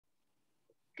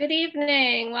Good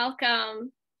evening,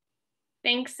 welcome.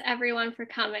 Thanks everyone for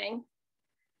coming.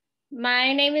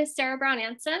 My name is Sarah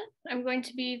Brown-Anson. I'm going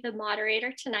to be the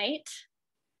moderator tonight.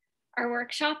 Our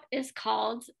workshop is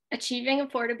called Achieving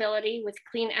Affordability with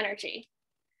Clean Energy.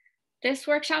 This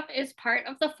workshop is part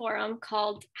of the forum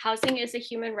called Housing is a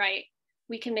Human Right.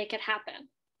 We can make it happen.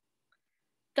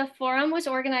 The forum was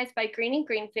organized by Greening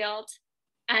Greenfield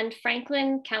and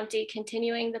Franklin County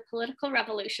Continuing the Political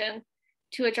Revolution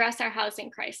to address our housing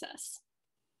crisis.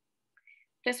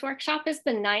 This workshop is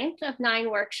the 9th of 9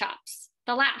 workshops,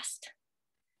 the last.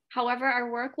 However,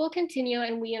 our work will continue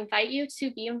and we invite you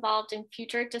to be involved in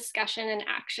future discussion and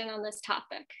action on this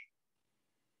topic.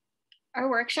 Our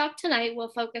workshop tonight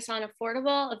will focus on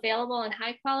affordable, available, and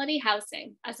high quality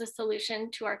housing as a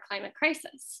solution to our climate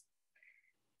crisis.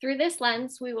 Through this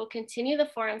lens, we will continue the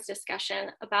forum's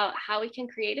discussion about how we can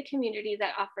create a community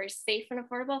that offers safe and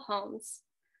affordable homes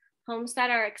that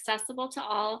are accessible to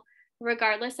all,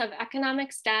 regardless of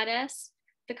economic status,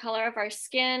 the color of our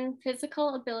skin,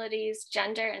 physical abilities,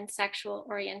 gender, and sexual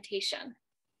orientation.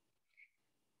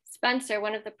 Spencer,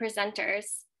 one of the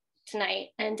presenters tonight,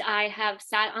 and I have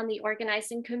sat on the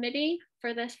organizing committee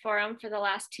for this forum for the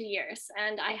last 2 years,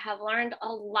 and I have learned a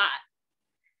lot.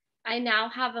 I now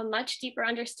have a much deeper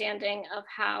understanding of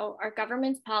how our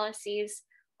government's policies,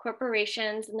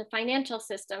 corporations, and the financial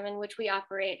system in which we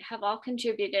operate have all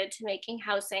contributed to making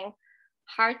housing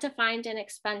hard to find and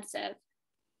expensive.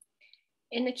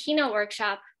 In the keynote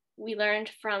workshop, we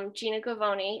learned from Gina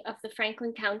Govoni of the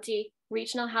Franklin County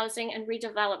Regional Housing and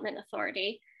Redevelopment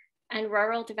Authority and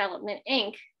Rural Development,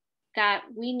 Inc., that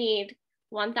we need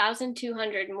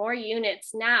 1,200 more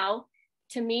units now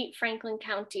to meet Franklin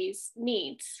County's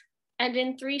needs. And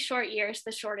in 3 short years,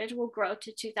 the shortage will grow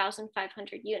to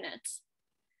 2,500 units.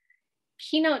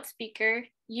 Keynote speaker,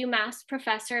 UMass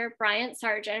professor Bryant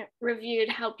Sargent reviewed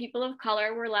how people of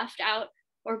color were left out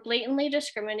or blatantly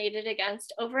discriminated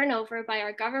against over and over by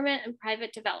our government and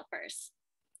private developers.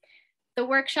 The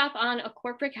workshop on a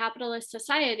corporate capitalist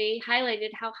society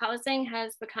highlighted how housing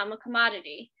has become a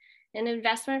commodity, an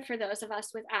investment for those of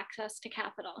us with access to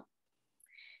capital.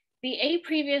 The 8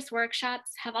 previous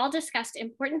workshops have all discussed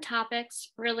important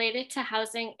topics related to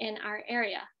housing in our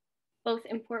area, both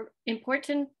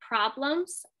important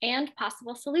problems and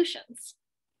possible solutions.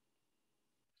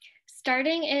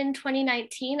 Starting in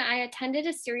 2019, I attended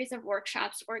a series of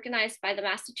workshops organized by the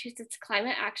Massachusetts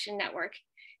Climate Action Network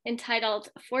entitled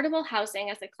Affordable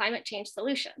Housing as a Climate Change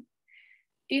Solution.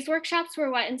 These workshops were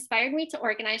what inspired me to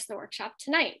organize the workshop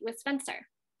tonight with Spencer.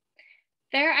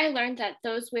 There, I learned that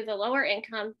those with a lower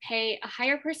income pay a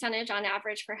higher percentage on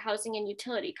average for housing and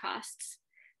utility costs,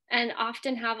 and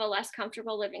often have a less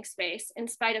comfortable living space in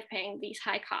spite of paying these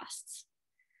high costs.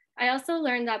 I also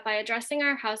learned that by addressing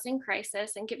our housing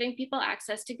crisis and giving people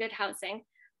access to good housing,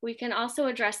 we can also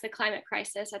address the climate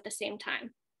crisis at the same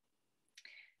time.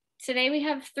 Today, we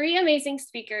have 3 amazing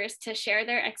speakers to share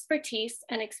their expertise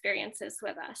and experiences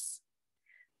with us.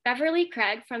 Beverly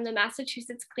Craig from the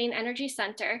Massachusetts Clean Energy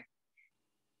Center,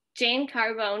 Jane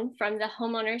Carbone from the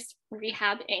Homeowners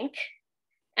Rehab, Inc.,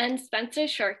 and Spencer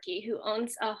Shorkey, who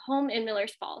owns a home in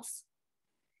Millers Falls.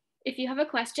 If you have a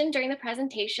question during the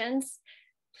presentations,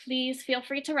 please feel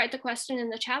free to write the question in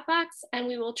the chat box and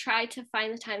we will try to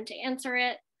find the time to answer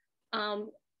it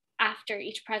after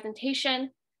each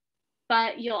presentation.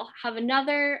 But you'll have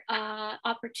another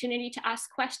opportunity to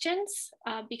ask questions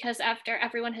because after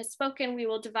everyone has spoken, we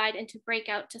will divide into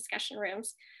breakout discussion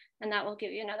rooms, and that will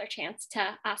give you another chance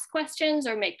to ask questions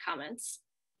or make comments.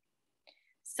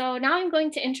 So now I'm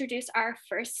going to introduce our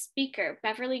first speaker,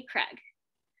 Beverly Craig.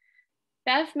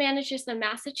 Bev manages the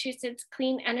Massachusetts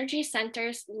Clean Energy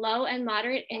Center's low and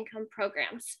moderate income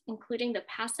programs, including the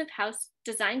Passive House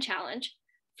Design Challenge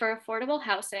for affordable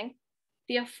housing,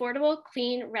 the Affordable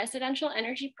Clean Residential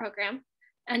Energy Program,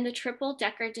 and the Triple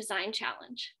Decker Design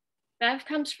Challenge. Bev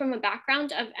comes from a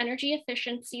background of energy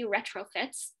efficiency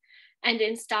retrofits and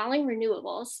installing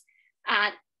renewables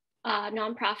at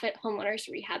nonprofit Homeowners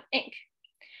Rehab, Inc.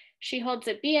 She holds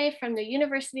a BA from the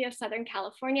University of Southern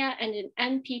California and an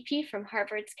MPP from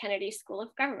Harvard's Kennedy School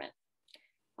of Government.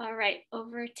 All right,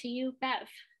 over to you, Bev.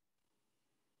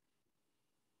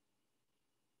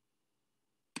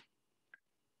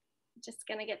 Just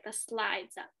gonna get the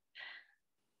slides up.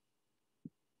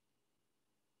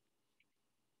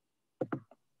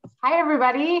 Hi,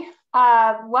 everybody.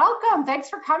 Welcome. Thanks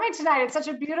for coming tonight. It's such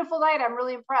a beautiful night. I'm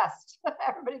really impressed.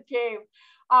 Everybody came.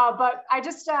 But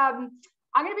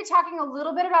I'm going to be talking a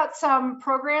little bit about some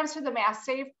programs for the Mass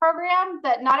Save program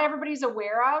that not everybody's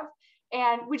aware of.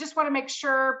 And we just want to make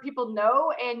sure people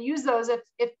know and use those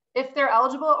if if they're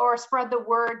eligible, or spread the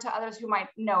word to others who might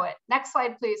know it. Next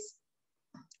slide, please.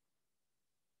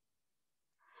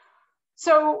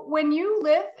 So when you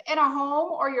live in a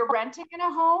home or you're renting in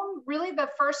a home, really the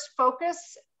first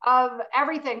focus of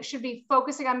everything should be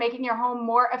focusing on making your home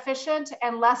more efficient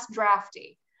and less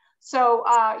drafty. So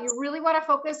you really want to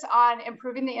focus on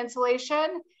improving the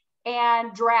insulation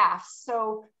and drafts.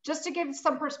 So just to give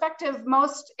some perspective,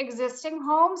 most existing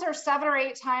homes are 7 or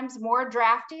 8 times more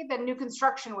drafty than new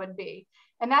construction would be.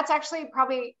 And that's actually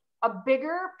probably a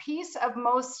bigger piece of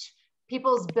most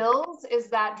people's bills, is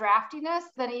that draftiness,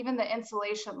 than even the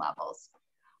insulation levels.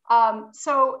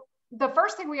 So the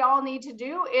first thing we all need to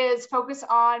do is focus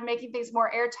on making things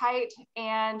more airtight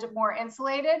and more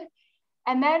insulated.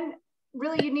 And then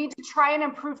really you need to try and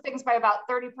improve things by about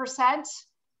 30%.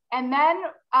 And then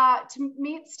to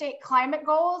meet state climate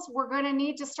goals, we're going to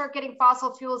need to start getting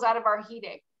fossil fuels out of our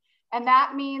heating. And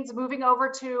that means moving over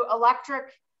to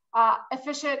electric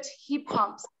efficient heat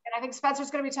pumps. And I think Spencer's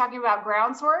going to be talking about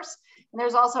ground source, and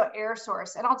there's also air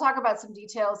source. And I'll talk about some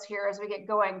details here as we get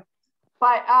going.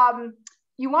 But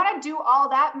you want to do all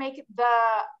that, make the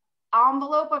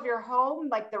envelope of your home,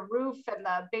 like the roof and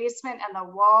the basement and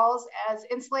the walls, as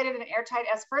insulated and airtight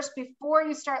as first, before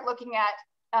you start looking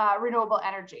at renewable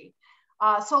energy.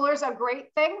 Solar is a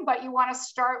great thing, but you want to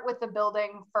start with the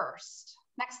building first.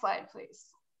 Next slide, please.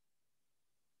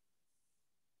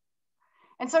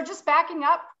 And so just backing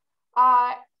up,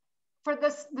 for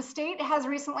this, the state has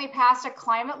recently passed a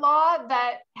climate law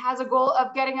that has a goal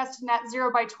of getting us to net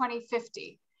zero by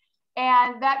 2050.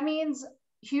 And that means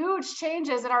huge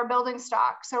changes in our building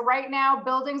stock. So right now,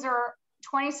 buildings are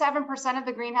 27% of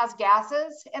the greenhouse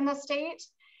gases in the state.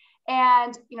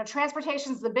 And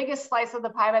transportation is the biggest slice of the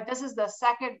pie, but this is the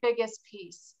second biggest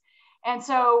piece. And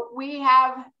so we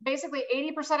have basically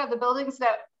 80% of the buildings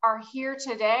that are here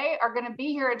today are going to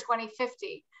be here in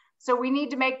 2050. So we need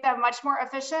to make them much more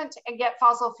efficient and get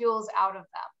fossil fuels out of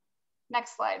them.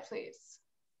 Next slide, please.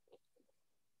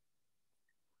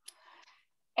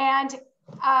 And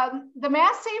the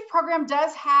Mass Save program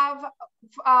does have,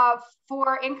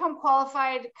 for income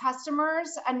qualified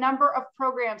customers, a number of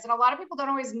programs. And a lot of people don't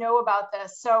always know about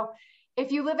this. So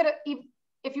if you live at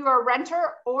if you are a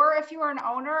renter, or if you are an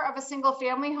owner of a single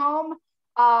family home,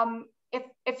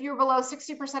 if you're below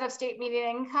 60% of state median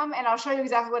income, and I'll show you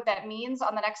exactly what that means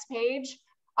on the next page,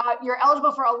 you're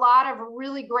eligible for a lot of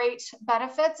really great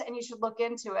benefits, and you should look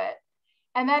into it.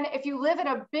 And then if you live in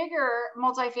a bigger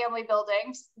multifamily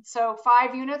building, so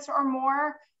 5 units or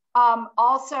more,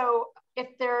 also, if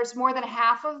there's more than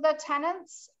half of the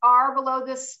tenants are below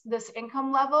this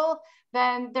income level,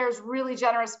 then there's really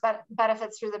generous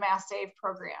benefits through the Mass Save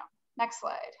program. Next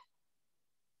slide.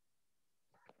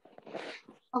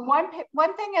 And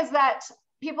one thing is that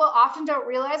people often don't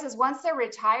realize is once they're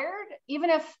retired, even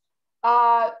if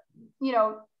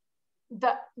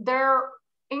their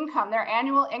income, their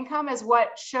annual income, is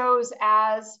what shows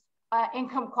as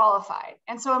income qualified.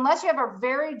 And so unless you have a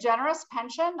very generous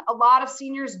pension, a lot of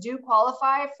seniors do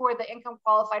qualify for the income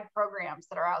qualified programs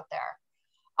that are out there.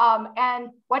 And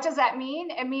what does that mean?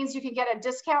 It means you can get a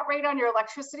discount rate on your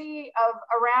electricity of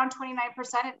around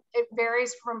 29%. It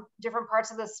varies from different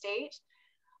parts of the state.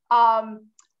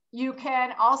 You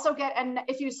can also get, and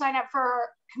if you sign up for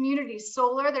community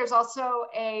solar, there's also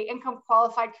a income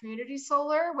qualified community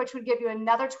solar, which would give you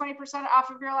another 20% off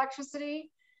of your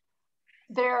electricity.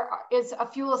 There is a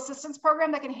fuel assistance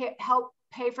program that can help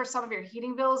pay for some of your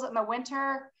heating bills in the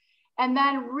winter. And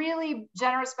then really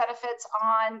generous benefits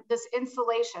on this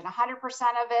insulation, 100%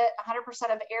 of it,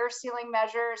 100% of air sealing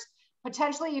measures,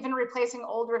 potentially even replacing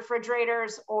old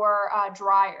refrigerators or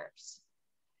dryers.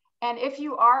 And if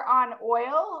you are on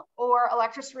oil or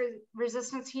electricity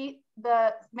resistance heat,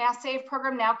 the Mass Save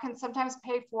program now can sometimes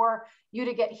pay for you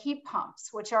to get heat pumps,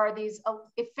 which are these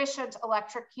efficient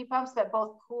electric heat pumps that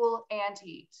both cool and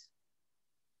heat.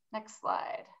 Next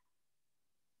slide.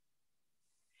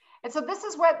 And so this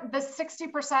is what the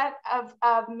 60%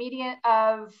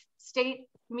 of state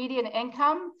median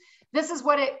income, this is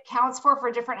what it counts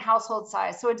for different household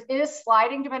size. So it is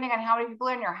sliding depending on how many people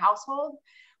are in your household.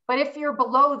 But if you're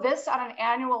below this on an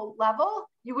annual level,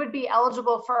 you would be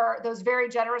eligible for those very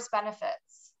generous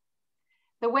benefits.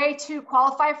 The way to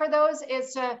qualify for those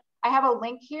is to, I have a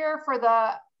link here for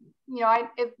the,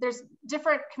 there's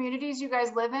different communities you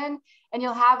guys live in, and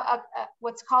you'll have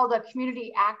what's called a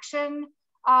community action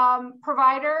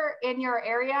provider in your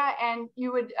area, and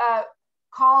you would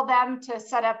call them to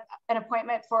set up an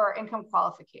appointment for income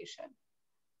qualification.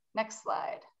 Next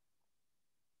slide.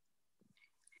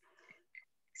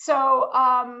 So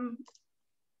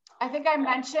I think I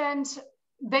mentioned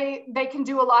they can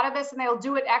do a lot of this, and they'll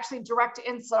do it actually direct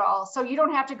install. So you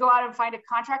don't have to go out and find a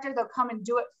contractor. They'll come and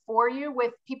do it for you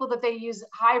with people that they use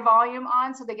high volume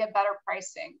on, so they get better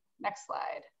pricing. Next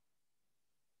slide.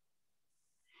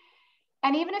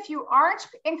 And even if you aren't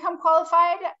income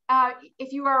qualified,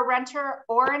 if you are a renter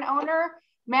or an owner,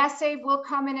 Mass Save will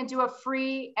come in and do a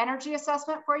free energy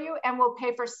assessment for you, and will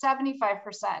pay for 75%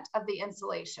 of the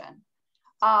installation.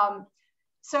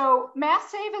 So Mass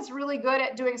Save is really good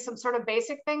at doing some sort of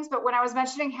basic things, but when I was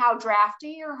mentioning how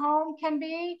drafty your home can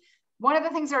be, one of the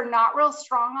things they're not real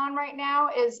strong on right now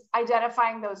is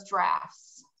identifying those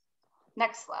drafts.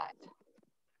 Next slide.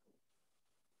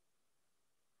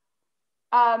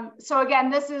 So again,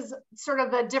 this is sort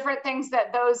of the different things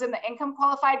that those in the income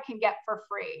qualified can get for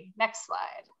free. Next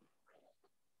slide.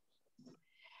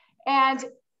 And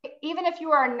even if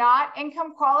you are not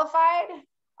income qualified,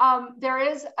 there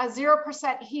is a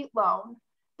 0% heat loan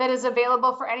that is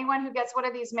available for anyone who gets one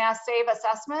of these Mass Save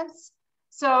assessments.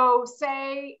 So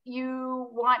say you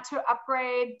want to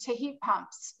upgrade to heat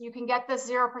pumps, you can get this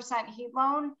 0% heat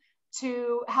loan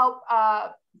to help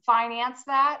finance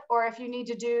that. Or if you need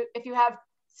to do, if you have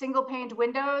single paned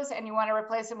windows and you want to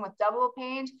replace them with double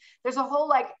paned, there's a whole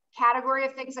like category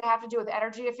of things that have to do with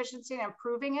energy efficiency and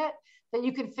improving it that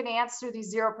you can finance through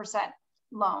these 0%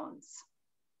 loans.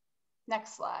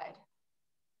 Next slide.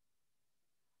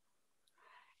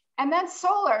 And then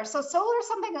solar. So solar is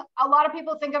something a lot of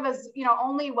people think of as, you know,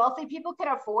 only wealthy people can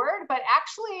afford, but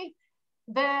actually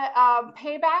the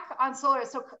payback on solar,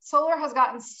 so solar has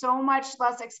gotten so much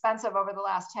less expensive over the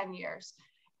last 10 years.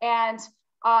 And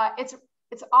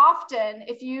it's often,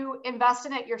 if you invest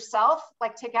in it yourself,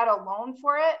 like take out a loan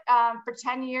for it for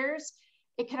 10 years,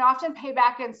 it can often pay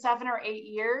back in 7 or 8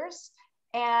 years.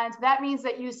 And that means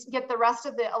that you get the rest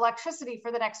of the electricity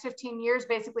for the next 15 years,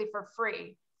 basically for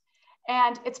free.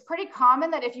 And it's pretty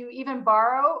common that if you even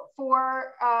borrow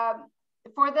for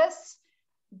this,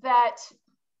 that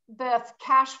the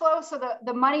cash flow, so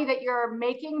the money that you're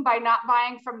making by not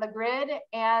buying from the grid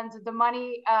and the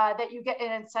money that you get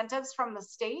in incentives from the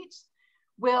state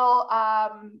will,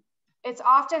 it's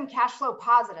often cash flow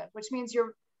positive, which means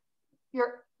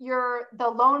the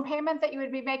loan payment that you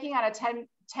would be making on a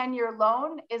 10-year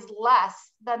loan is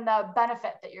less than the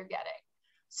benefit that you're getting.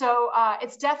 So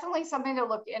it's definitely something to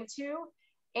look into.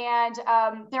 And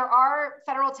there are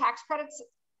federal tax credits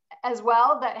as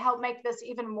well that help make this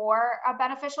even more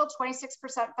beneficial, 26%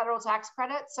 federal tax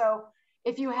credit. So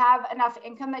if you have enough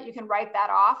income that you can write that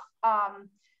off,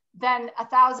 then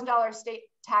 $1,000 state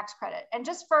tax credit. And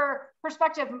just for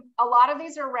perspective, a lot of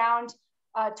these are around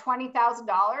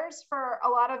 $20,000 for a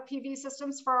lot of PV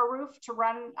systems for a roof to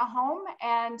run a home.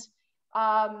 And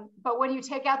but when you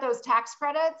take out those tax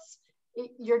credits,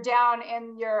 you're down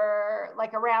in your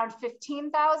like around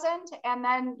 15,000, and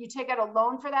then you take out a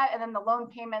loan for that, and then the loan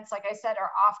payments, like I said,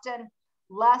 are often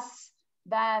less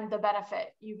than the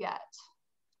benefit you get.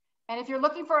 And if you're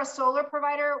looking for a solar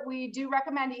provider, we do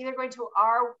recommend either going to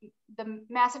the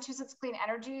Massachusetts Clean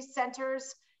Energy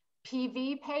Center's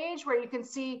PV page, where you can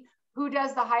see who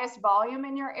does the highest volume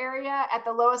in your area at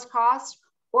the lowest cost,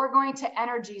 or going to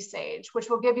Energy Sage, which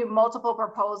will give you multiple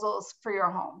proposals for your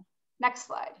home. Next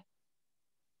slide.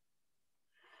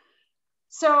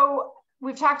 So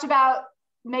we've talked about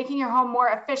making your home more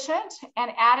efficient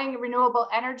and adding renewable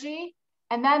energy.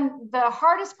 And then the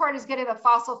hardest part is getting the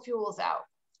fossil fuels out.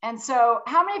 And so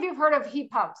how many of you have heard of heat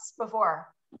pumps before?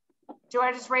 Do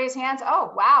I just raise hands?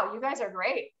 Oh, wow, you guys are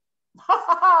great.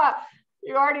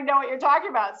 You already know what you're talking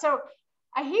about. So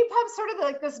a heat pump is sort of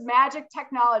like this magic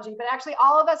technology, but actually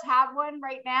all of us have one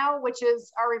right now, which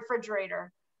is our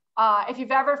refrigerator. If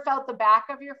you've ever felt the back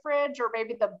of your fridge or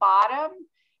maybe the bottom,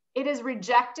 it is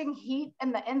rejecting heat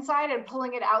in the inside and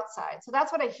pulling it outside. So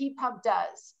that's what a heat pump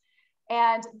does.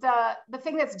 And the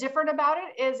thing that's different about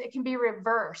it is it can be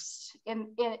reversed in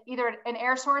either an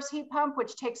air source heat pump,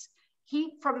 which takes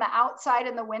heat from the outside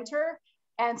in the winter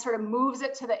and sort of moves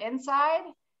it to the inside.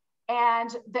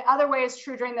 And the other way is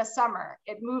true during the summer.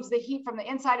 It moves the heat from the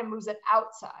inside and moves it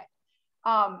outside.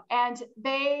 And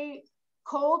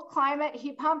cold climate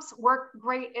heat pumps work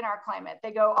great in our climate.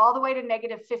 They go all the way to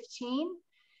 -15.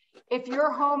 If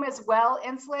your home is well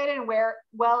insulated and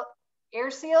well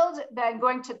air sealed, then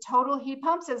going to total heat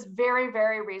pumps is very,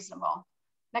 very reasonable.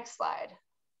 Next slide.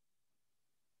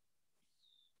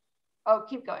 Oh,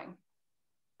 keep going.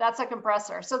 That's a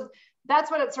compressor. So that's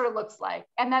what it sort of looks like.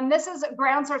 And then this is a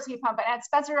ground source heat pump, and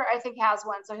Spencer, I think, has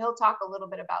one, so he'll talk a little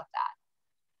bit about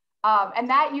that. And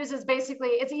that uses basically,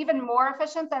 it's even more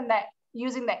efficient than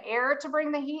using the air to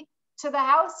bring the heat to the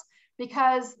house,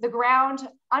 because the ground,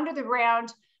 under the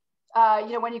ground,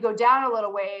 when you go down a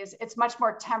little ways, it's much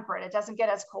more temperate. It doesn't get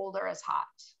as cold or as hot.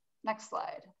 Next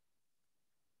slide.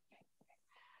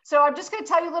 So I'm just going to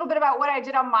tell you a little bit about what I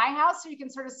did on my house so you can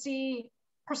sort of see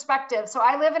perspective. So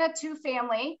I live in a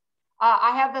 2-family.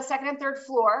 I have the 2nd and 3rd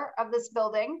floor of this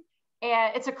building,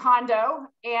 and it's a condo.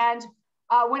 And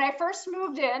when I first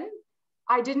moved in,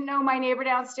 I didn't know my neighbor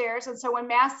downstairs. And so when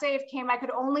Mass Save came, I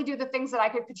could only do the things that I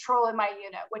could control in my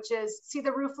unit, which is, see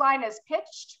the roof line is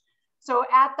pitched. So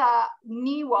at the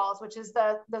knee walls, which is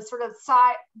the sort of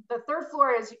side, the 3rd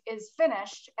floor is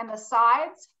finished, and the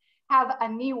sides have a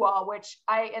knee wall, which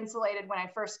I insulated when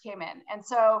I first came in. And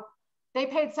so they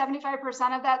paid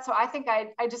 75% of that. So I think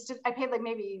I paid like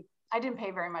maybe, I didn't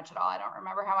pay very much at all. I don't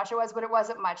remember how much it was, but it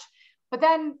wasn't much. But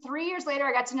then 3 years later,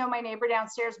 I got to know my neighbor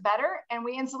downstairs better, and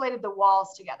we insulated the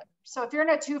walls together. So if you're in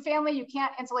a 2-family, you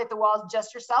can't insulate the walls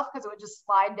just yourself because it would just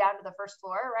slide down to the 1st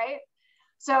floor, right?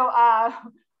 So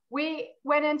we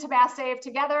went into Mass Save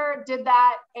together, did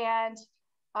that, and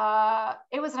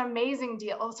it was an amazing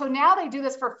deal. So now they do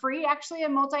this for free, actually,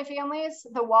 in multifamilies,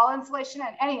 the wall insulation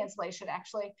and any insulation,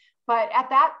 actually. But at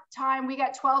that time, we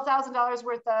got $12,000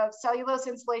 worth of cellulose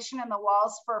insulation in the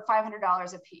walls for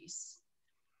 $500 a piece.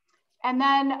 And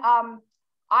then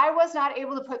I was not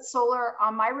able to put solar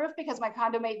on my roof because my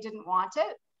condo mate didn't want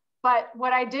it. But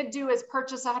what I did do is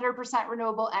purchase 100%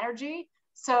 renewable energy.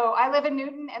 So I live in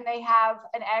Newton, and they have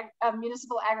a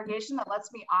municipal aggregation that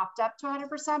lets me opt up to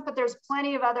 100%, but there's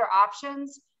plenty of other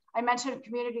options. I mentioned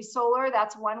community solar,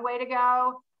 that's one way to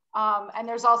go. And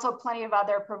there's also plenty of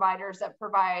other providers that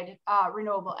provide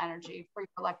renewable energy for your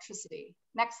electricity.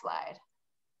 Next slide.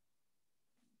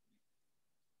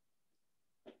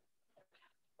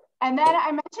 And then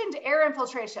I mentioned air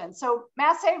infiltration. So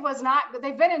Mass Save was not,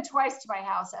 they've been in twice to my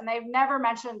house, and they've never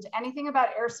mentioned anything about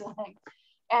air sealing.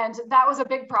 And that was a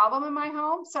big problem in my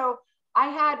home. So I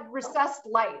had recessed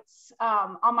lights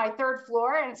on my 3rd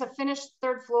floor, and it's a finished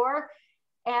 3rd floor,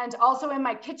 and also in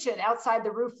my kitchen outside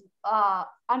the roof,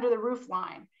 under the roof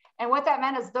line. And what that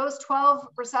meant is those 12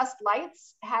 recessed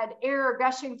lights had air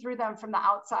gushing through them from the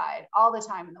outside all the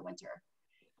time in the winter.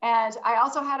 And I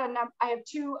also had I have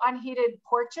 2 unheated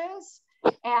porches,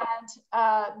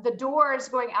 and the doors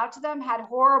going out to them had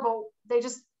horrible, they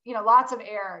just, lots of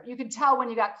air. You could tell when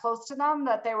you got close to them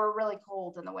that they were really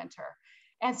cold in the winter.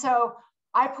 And so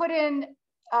I put in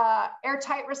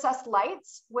airtight recessed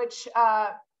lights, which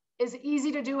is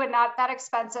easy to do and not that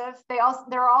expensive.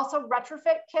 There are also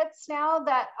retrofit kits now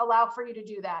that allow for you to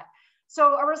do that.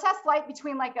 So a recessed light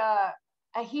between like a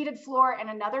heated floor and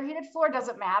another heated floor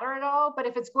doesn't matter at all. But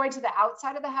if it's going to the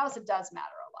outside of the house, it does matter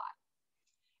a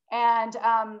lot. And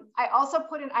I also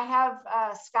put in, I have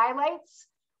skylights,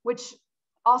 which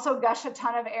also gush a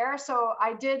ton of air. So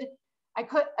I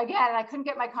couldn't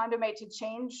get my condo mate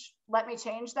to let me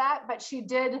change that, but she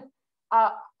did,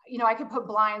 I could put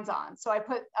blinds on. So I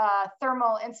put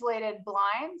thermal insulated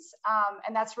blinds,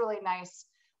 and that's really nice.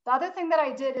 The other thing that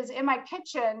I did is in my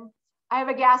kitchen, I have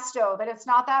a gas stove, and it's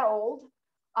not that old.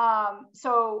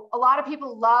 So a lot of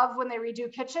people love when they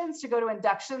redo kitchens to go to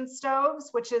induction stoves,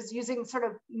 which is using sort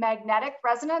of magnetic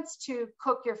resonance to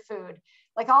cook your food.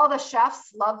 Like all the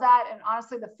chefs love that. And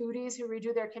honestly, the foodies who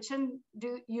redo their kitchen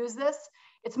do use this.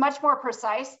 It's much more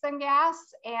precise than gas,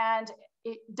 and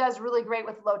it does really great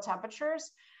with low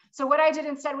temperatures. So what I did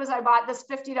instead was I bought this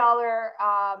 $50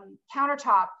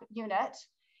 countertop unit,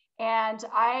 and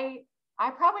I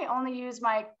probably only use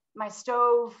my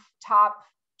stove top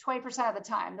 20% of the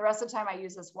time. The rest of the time I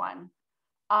use this one.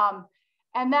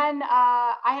 And then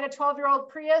I had a 12-year-old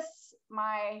Prius.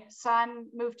 My son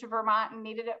moved to Vermont and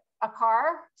needed a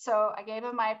car. So I gave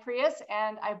him my Prius,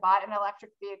 and I bought an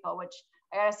electric vehicle, which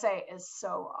I gotta say is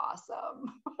so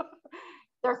awesome.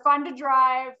 They're fun to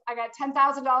drive. I got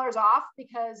 $10,000 off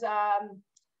because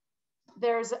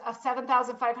there's a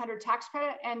 $7,500 tax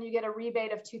credit, and you get a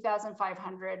rebate of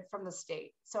 $2,500 from the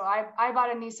state. So I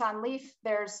bought a Nissan Leaf.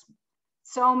 There's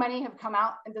so many have come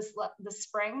out in this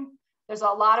spring. There's a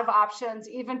lot of options,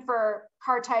 even for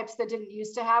car types that didn't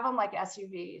used to have them, like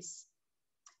SUVs.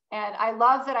 And I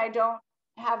love that I don't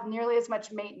have nearly as much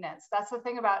maintenance. That's the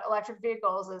thing about electric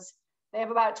vehicles is they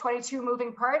have about 22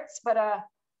 moving parts, but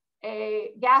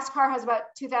a gas car has about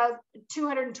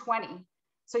 220.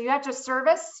 So you have to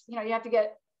service, you have to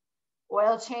get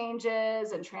oil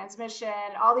changes and transmission,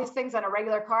 all these things on a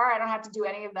regular car. I don't have to do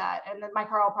any of that. And then my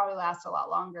car will probably last a lot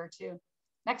longer too.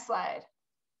 Next slide.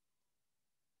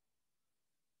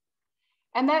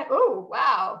 And then, oh,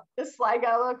 wow, this slide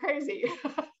got a little crazy.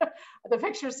 The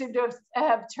pictures seem to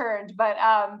have turned, but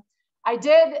I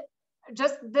did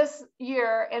just this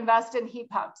year invest in heat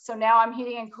pumps. So now I'm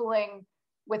heating and cooling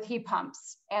with heat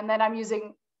pumps. And then I'm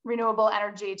using renewable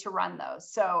energy to run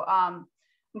those. So I'm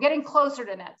getting closer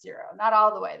to net zero, not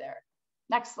all the way there.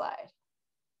 Next slide.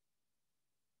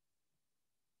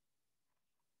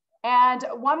 And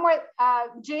one more,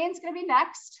 Jane's gonna be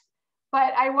next,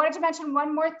 but I wanted to mention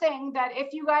one more thing, that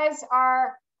if you guys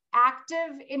are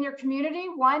active in your community,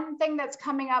 one thing that's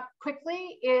coming up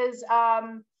quickly is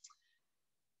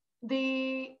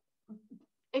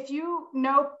if you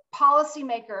know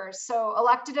policymakers, so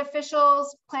elected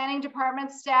officials, planning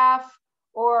department staff,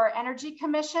 or energy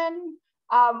commission,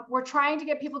 we're trying to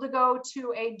get people to go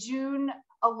to a June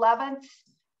 11th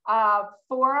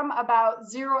forum about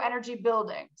zero energy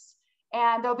buildings.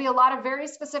 And there'll be a lot of very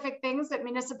specific things that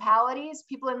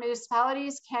people in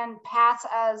municipalities can pass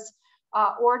as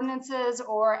ordinances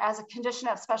or as a condition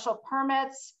of special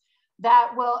permits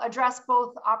that will address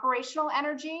both operational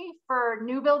energy for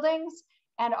new buildings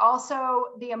and also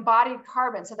the embodied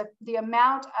carbon. So the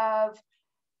amount of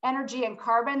energy and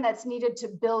carbon that's needed to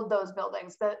build those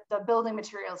buildings, the building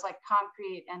materials like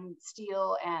concrete and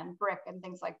steel and brick and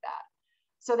things like that.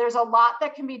 So there's a lot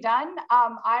that can be done.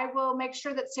 I will make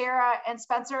sure that Sarah and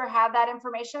Spencer have that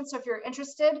information. So if you're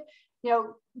interested,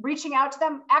 reaching out to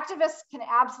them, activists can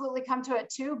absolutely come to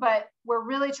it too, but we're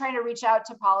really trying to reach out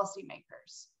to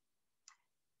policymakers.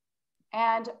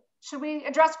 And should we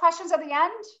address questions at the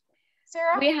end,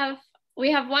 Sarah?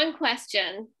 We have one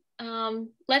question.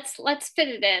 Let's fit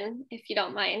it in if you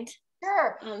don't mind.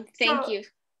 Sure. Thank you.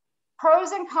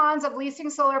 Pros and cons of leasing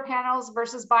solar panels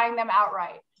versus buying them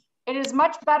outright. It is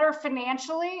much better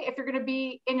financially if you're going to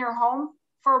be in your home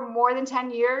for more than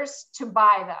 10 years to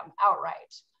buy them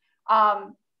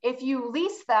outright. If you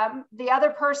lease them, the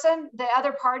other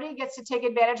party gets to take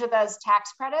advantage of those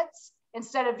tax credits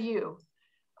instead of you.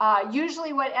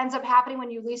 Usually what ends up happening when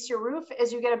you lease your roof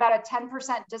is you get about a 10%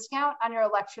 discount on your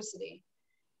electricity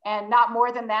and not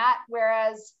more than that.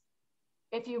 Whereas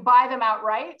if you buy them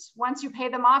outright, once you pay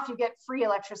them off, you get free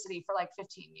electricity for like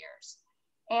 15 years.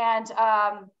 And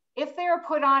if they are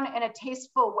put on in a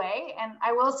tasteful way, and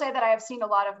I will say that I have seen a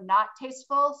lot of not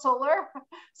tasteful solar,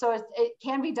 so it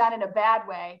can be done in a bad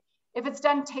way. If it's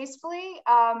done tastefully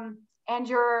and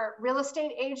your real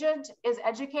estate agent is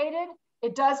educated,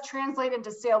 it does translate into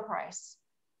sale price.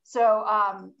 So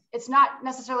it's not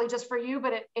necessarily just for you,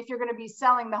 but if you're going to be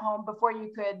selling the home before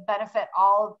you could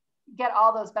get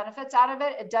all those benefits out of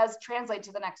it, it does translate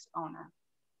to the next owner.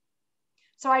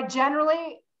 So I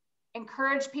generally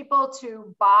encourage people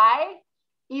to buy,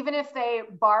 even if they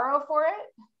borrow for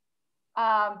it.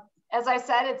 As I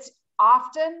said, it's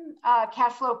often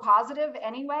cash flow positive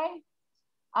anyway,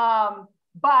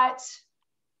 but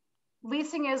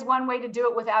leasing is one way to do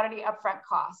it without any upfront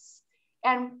costs.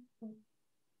 And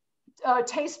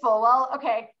tasteful, well,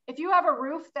 okay, if you have a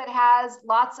roof that has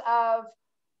lots of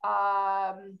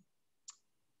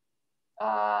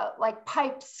like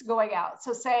pipes going out,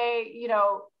 so say,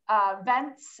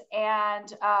 vents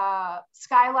and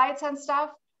skylights and stuff,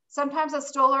 sometimes a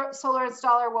solar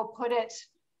installer will put it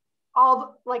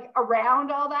all like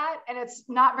around all that, and it's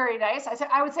not very nice.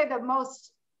 I would say the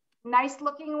most nice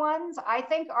looking ones I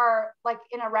think are like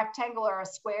in a rectangle or a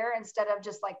square instead of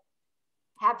just like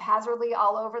haphazardly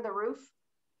all over the roof.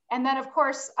 And then of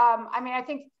course, I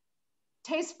think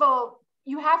tasteful,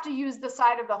 you have to use the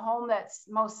side of the home that's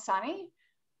most sunny.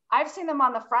 I've seen them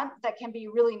on the front that can be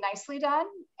really nicely done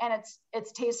and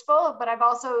it's tasteful, but I've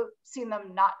also seen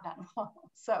them not done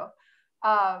well. So,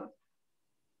 and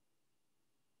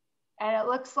it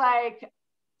looks like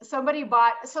somebody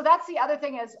bought, so that's the other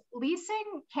thing is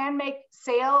leasing can make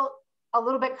sale a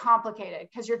little bit complicated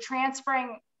because you're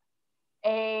transferring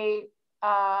a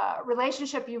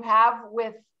relationship you have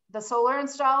with the solar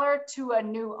installer to a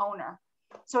new owner.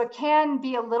 So it can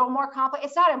be a little more complicated.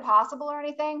 It's not impossible or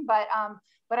anything, but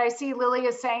I see Lily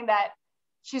is saying that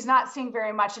she's not seeing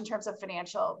very much in terms of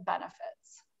financial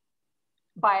benefits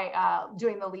by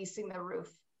doing the leasing the roof.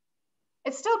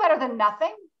 It's still better than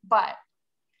nothing, but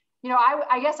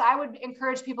I guess I would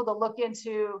encourage people to look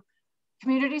into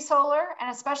community solar,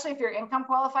 and especially if you're income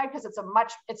qualified, because it's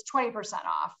 20%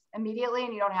 off immediately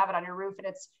and you don't have it on your roof, and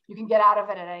you can get out of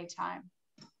it at any time.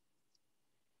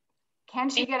 Can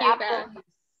she get out of it?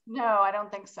 No, I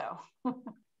don't think so.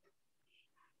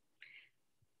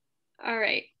 All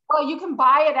right. Well, you can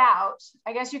buy it out.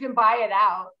 I guess you can buy it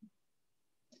out.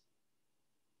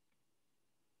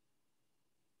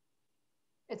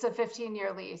 It's a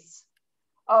 15-year lease.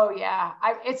 Oh yeah,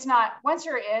 it's not, once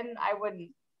you're in, I wouldn't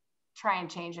try and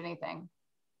change anything.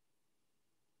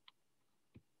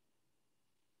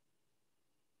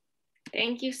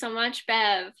 Thank you so much,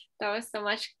 Bev. That was so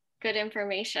much good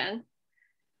information.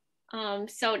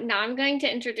 So now I'm going to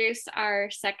introduce our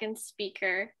second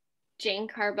speaker, Jane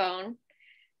Carbone.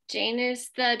 Jane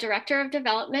is the Director of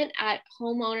Development at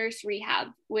Homeowners Rehab,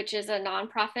 which is a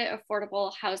nonprofit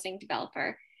affordable housing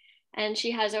developer. And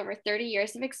she has over 30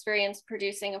 years of experience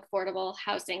producing affordable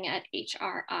housing at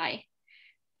HRI.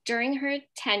 During her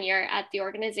tenure at the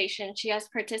organization, she has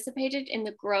participated in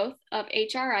the growth of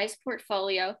HRI's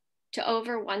portfolio to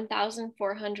over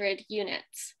 1,400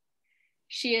 units.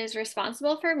 She is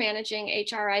responsible for managing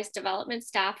HRI's development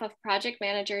staff of project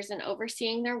managers and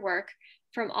overseeing their work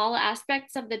from all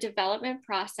aspects of the development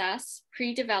process,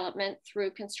 pre-development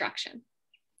through construction.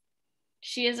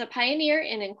 She is a pioneer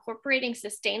in incorporating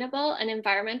sustainable and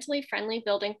environmentally friendly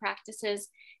building practices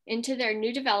into their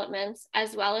new developments,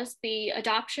 as well as the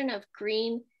adoption of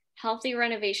green, healthy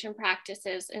renovation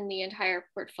practices in the entire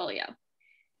portfolio.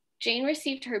 Jane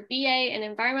received her BA in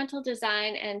Environmental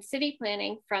Design and City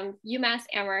Planning from UMass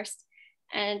Amherst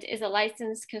and is a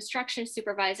licensed construction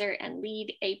supervisor and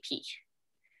lead AP.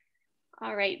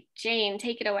 All right, Jane,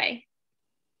 take it away.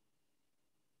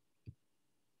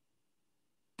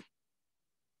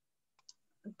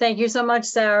 Thank you so much,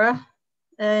 Sarah.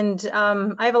 And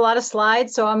I have a lot of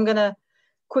slides, so I'm gonna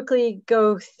quickly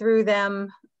go through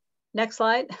them. Next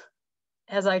slide,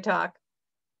 as I talk.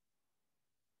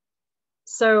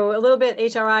 So a little bit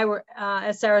HRI,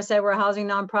 as Sarah said, we're a housing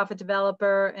nonprofit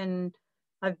developer, and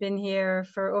I've been here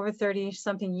for over 30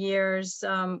 something years.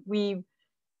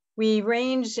 We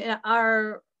range,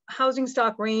 our housing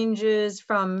stock ranges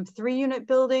from 3-unit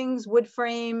buildings, wood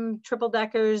frame, triple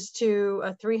deckers, to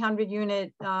a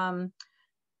 300-unit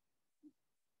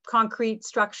concrete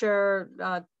structure,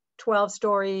 12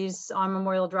 stories on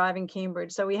Memorial Drive in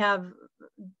Cambridge. So we have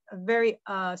a very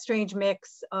strange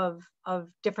mix of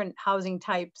different housing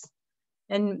types.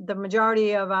 And the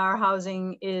majority of our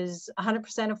housing is 100%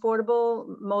 affordable,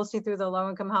 mostly through the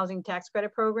low-income housing tax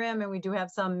credit program. And we do have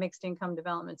some mixed income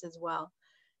developments as well.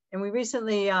 And we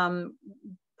recently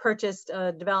purchased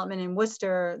a development in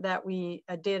Worcester that we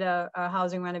did a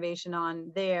housing renovation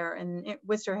on there. And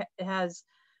Worcester has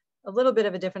a little bit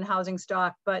of a different housing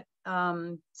stock, but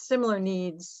similar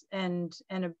needs and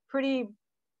a pretty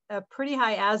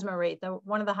high asthma rate,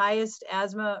 one of the highest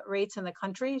asthma rates in the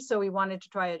country. So we wanted to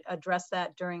try to address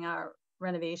that during our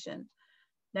renovation.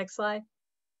 Next slide.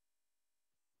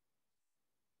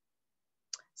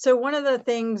 So one of the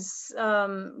things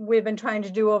we've been trying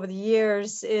to do over the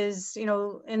years is, you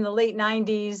know, in the late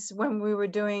 90s when we were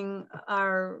doing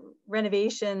our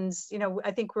renovations, you know, I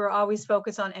think we were always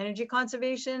focused on energy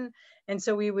conservation. And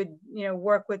so we would, you know,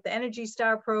 work with the Energy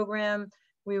Star program.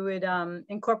 We would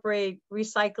incorporate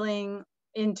recycling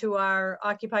into our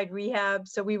occupied rehab.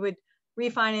 So we would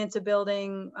refinance a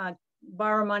building,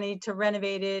 borrow money to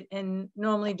renovate it, and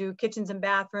normally do kitchens and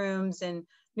bathrooms and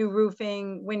new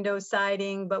roofing, window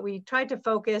siding, but we tried to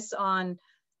focus on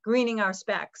greening our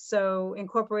specs. So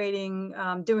incorporating,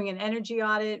 doing an energy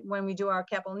audit when we do our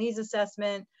capital needs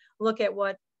assessment, look at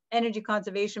what energy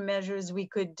conservation measures we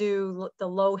could do, the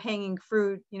low hanging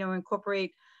fruit, you know,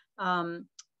 incorporate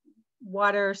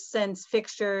water sense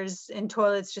fixtures and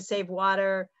toilets to save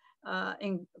water,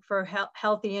 for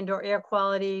healthy indoor air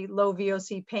quality, low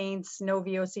VOC paints, no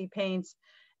VOC paints.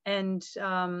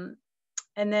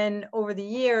 And then over the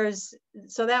years,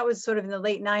 so that was sort of in the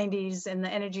late 90s, and the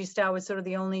Energy Star was sort of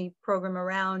the only program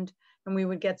around, and we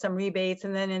would get some rebates.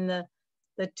 And then in the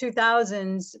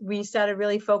 2000s, we started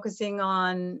really focusing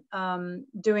on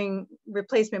doing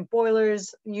replacement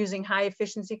boilers, using high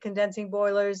efficiency condensing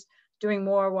boilers, doing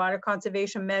more water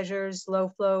conservation measures, low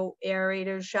flow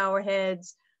aerators, shower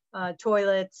heads,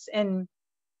 toilets. And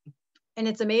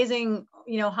it's amazing,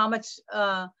 you know, how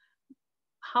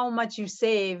much you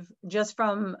save just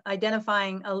from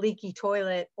identifying a leaky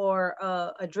toilet or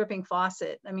a dripping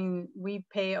faucet. I mean, we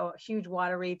pay huge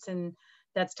water rates, and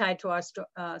that's tied to our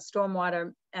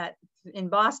stormwater in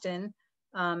Boston.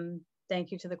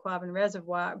 Thank you to the Quabbin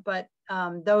Reservoir, but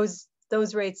those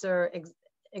rates are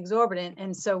exorbitant.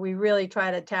 And so we really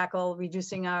try to tackle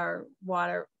reducing our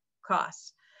water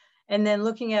costs. And then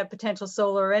looking at potential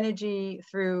solar energy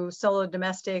through solar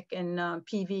domestic and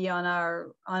PV on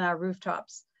our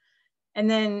rooftops. And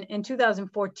then in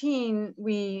 2014,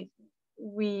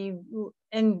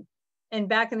 and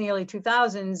back in the early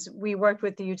 2000s, we worked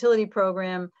with the utility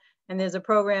program, and there's a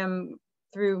program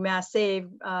through Mass Save,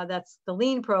 that's the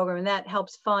LEAN program, and that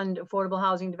helps fund affordable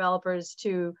housing developers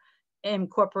to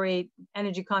incorporate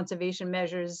energy conservation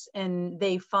measures, and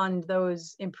they fund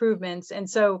those improvements. And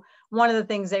so one of the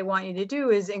things they want you to do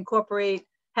is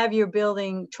have your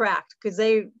building tracked, because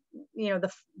they, you know,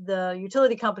 the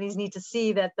utility companies need to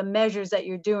see that the measures that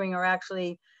you're doing are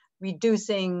actually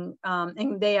reducing,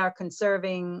 and they are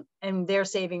conserving, and they're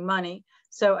saving money.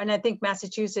 So, and I think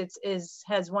Massachusetts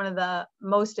has one of the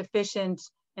most efficient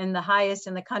and the highest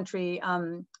in the country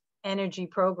energy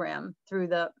program through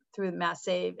the Mass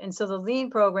Save. And so the LEAN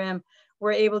program,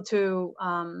 we're able to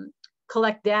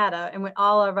collect data, and when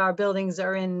all of our buildings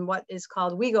are in what is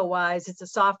called WeGoWise, it's a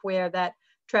software that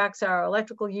tracks our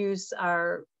electrical use,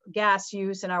 our gas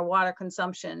use, and our water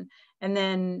consumption. And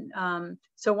then,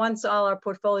 so once all our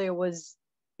portfolio was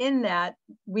in that,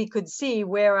 we could see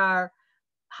where our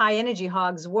high energy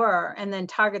hogs were, and then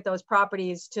target those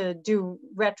properties to do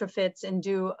retrofits and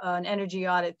do an energy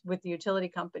audit with the utility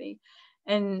company.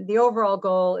 And the overall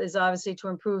goal is obviously to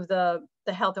improve the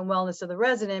health and wellness of the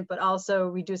resident, but also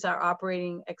reduce our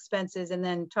operating expenses, and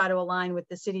then try to align with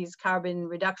the city's carbon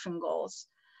reduction goals.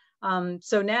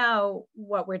 So now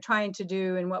what we're trying to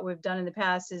do, and what we've done in the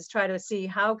past, is try to see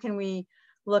how can we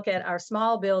look at our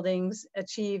small buildings,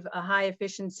 achieve a high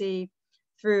efficiency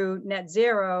through net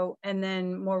zero. And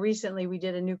then more recently, we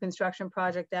did a new construction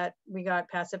project that we got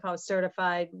Passive House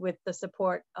certified with the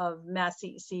support of Mass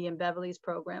CEC and Beverly's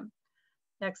program.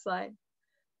 Next slide.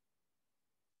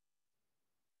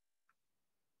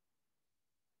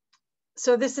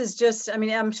 So this is just, I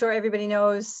mean, I'm sure everybody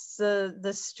knows the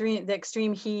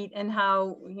extreme heat, and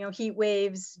how, you know, heat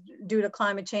waves due to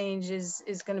climate change is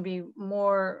going to be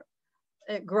more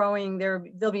growing.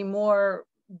 There'll be more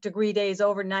degree days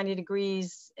over 90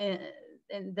 degrees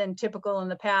than typical in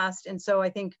the past. And so I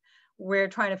think we're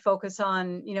trying to focus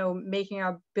on, you know, making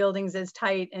our buildings as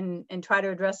tight, and try to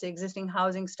address the existing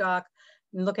housing stock,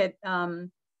 and look at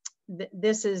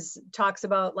this talks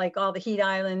about like all the heat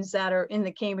islands that are in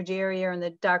the Cambridge area, and the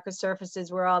darker surfaces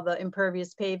where all the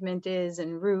impervious pavement is,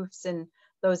 and roofs, and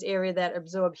those areas that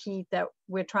absorb heat, that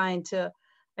we're trying to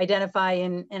identify,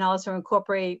 and also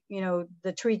incorporate, you know,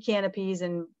 the tree canopies,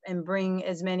 and bring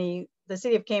as many. The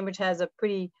city of Cambridge has a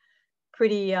pretty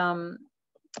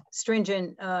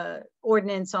stringent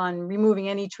ordinance on removing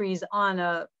any trees on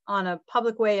a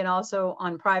public way, and also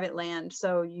on private land.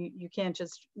 So you can't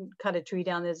just cut a tree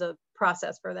down. There's a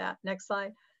process for that. Next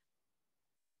slide.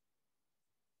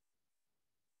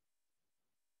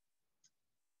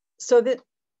 So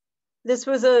this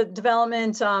was a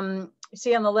development. You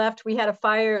see on the left, we had a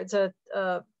fire. It's a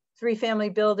 3-family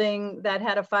building that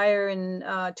had a fire in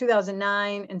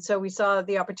 2009. And so we saw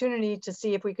the opportunity to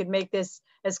see if we could make this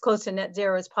as close to net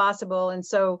zero as possible. And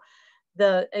so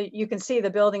you can see the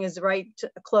building is right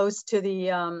close to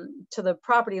the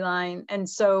property line. And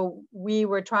so we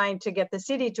were trying to get the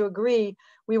city to agree.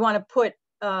 We want to put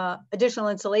additional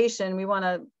insulation. We want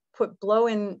to put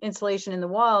blow-in insulation in the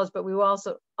walls, but we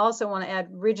also want to add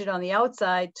rigid on the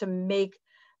outside to make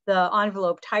the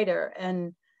envelope tighter.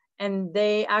 And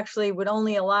they actually would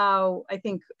only allow, I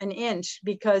think, an inch,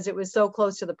 because it was so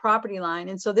close to the property line.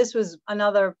 And so this was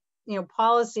another, you know,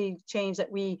 policy change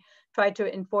that we tried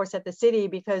to enforce at the city,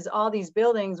 because all these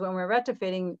buildings, when we're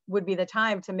retrofitting, would be the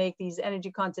time to make these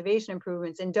energy conservation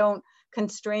improvements, and don't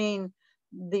constrain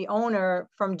the owner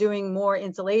from doing more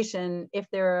insulation if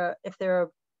there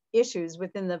are issues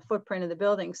within the footprint of the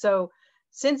building. So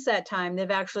since that time, they've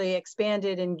actually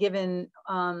expanded and given,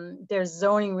 there's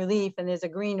zoning relief, and there's a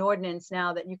green ordinance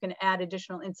now that you can add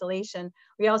additional insulation.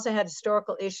 We also had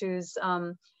historical issues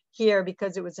here,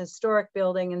 because it was a historic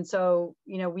building. And so,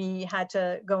 you know, we had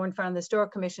to go in front of the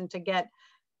Historic Commission to get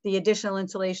the additional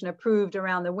insulation approved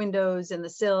around the windows and the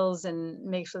sills, and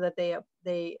make sure that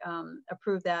they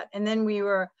approved that. And then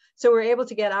we're able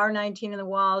to get R19 in the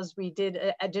walls. We did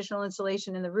additional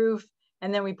insulation in the roof,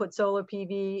 and then we put solar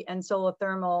PV and solar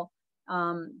thermal.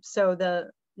 So the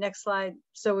next slide.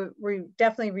 So we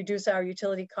definitely reduce our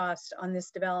utility costs on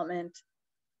this development.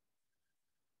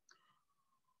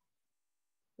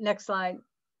 Next slide.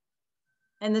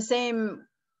 And the same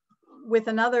with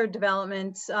another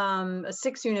development, a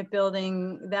 6-unit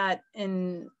building that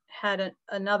had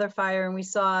another fire, and we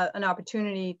saw an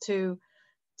opportunity to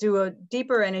do a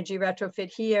deeper energy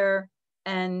retrofit here.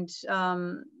 And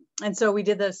so we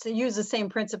did this, use the same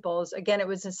principles. Again, it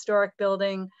was a historic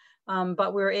building,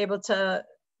 but we were able to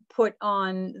put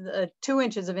on the 2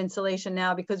 inches of insulation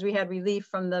now, because we had relief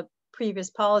from the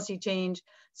previous policy change.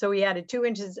 So we added 2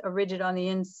 inches of rigid on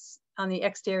the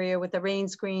exterior with the rain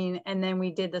screen, and then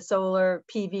we did the solar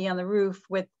PV on the roof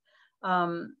with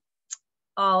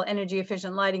all energy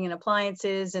efficient lighting and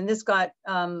appliances. And this got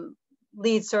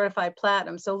LEED certified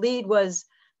platinum. So LEED was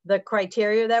the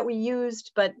criteria that we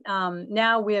used, but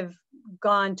now we have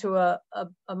gone to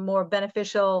a more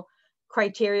beneficial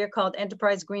criteria called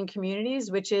Enterprise Green Communities,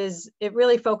 which is, it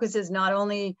really focuses not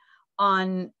only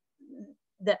on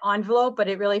the envelope, but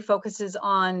it really focuses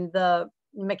on the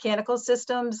mechanical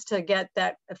systems to get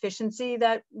that efficiency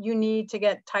that you need to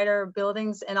get tighter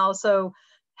buildings, and also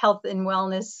health and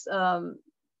wellness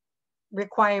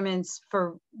requirements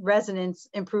for residents,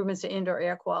 improvements to indoor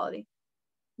air quality.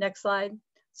 Next slide.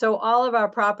 So all of our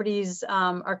properties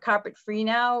are carpet free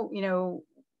now. You know,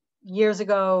 years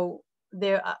ago,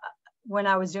 when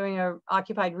I was doing a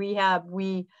occupied rehab,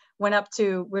 we went up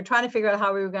to, we're trying to figure out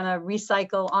how we were gonna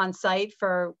recycle on site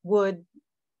for wood,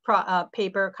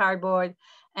 paper, cardboard.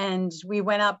 And we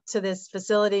went up to this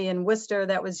facility in Worcester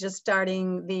that was just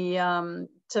starting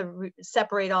to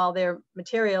separate all their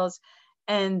materials.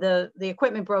 And the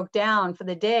equipment broke down for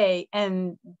the day.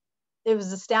 And it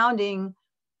was astounding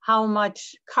how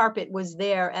much carpet was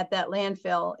there at that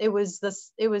landfill. It was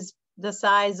the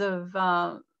size of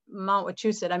Mount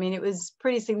Wachusett. I mean, it was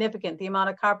pretty significant, the amount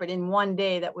of carpet in one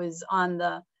day that was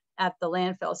at the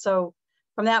landfill. So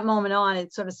from that moment on,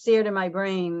 it sort of seared in my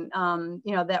brain,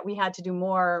 you know, that we had to do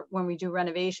more when we do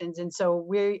renovations. And so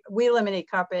we eliminate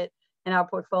carpet in our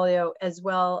portfolio as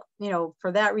well, you know,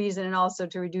 for that reason, and also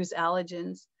to reduce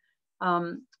allergens.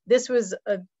 This was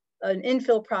an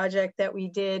infill project that we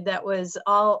did that was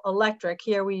all electric.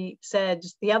 Here we said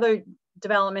the other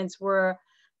developments we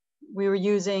were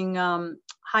using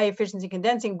high efficiency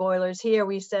condensing boilers. Here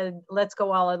we said, let's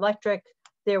go all electric.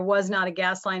 There was not a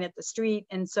gas line at the street.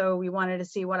 And so we wanted to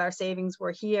see what our savings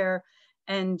were here.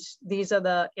 And these are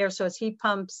the air source heat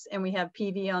pumps, and we have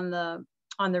PV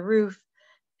on the roof.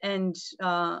 And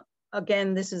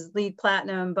again, this is LEED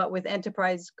Platinum, but with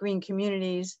Enterprise Green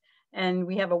Communities. And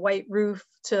we have a white roof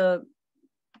to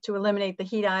eliminate the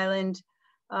heat island.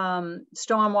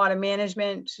 Stormwater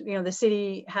management, you know, the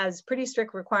city has pretty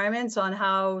strict requirements on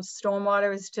how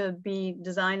stormwater is to be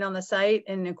designed on the site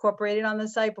and incorporated on the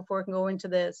site before it can go into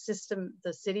the system,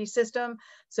 the city system.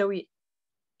 So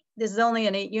this is only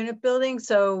an 8-unit building.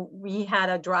 So we had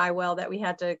a dry well that we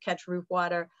had to catch roof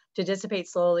water to dissipate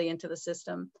slowly into the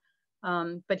system.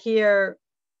 But here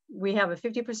we have a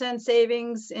 50%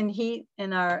 savings in heat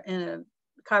in a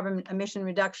carbon emission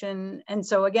reduction. And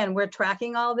so again, we're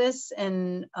tracking all this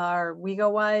in our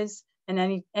WeGo-wise,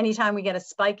 and anytime we get a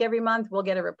spike every month, we'll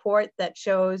get a report that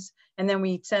shows, and then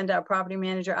we send our property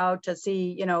manager out to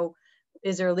see, you know,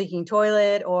 is there a leaking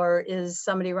toilet, or is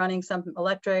somebody running some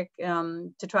electric,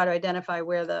 to try to identify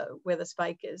where the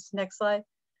spike is. Next slide.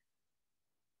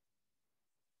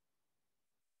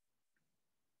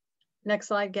 Next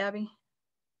slide, Gabby.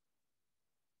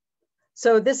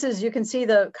 So this is, you can see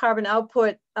the carbon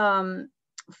output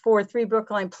for 3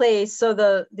 Brookline Place. So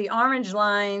the orange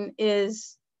line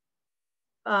is,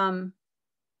 all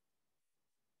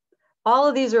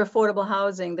of these are affordable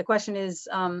housing. The question is,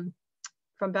 from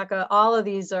Becca, all of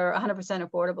these are 100%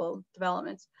 affordable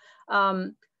developments.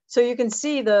 So you can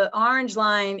see the orange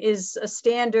line is a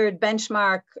standard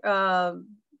benchmark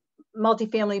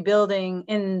multifamily building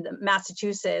in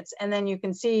Massachusetts. And then you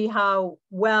can see how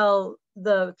well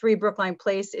the 3 Brookline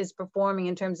Place is performing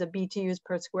in terms of BTUs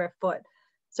per square foot.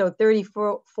 So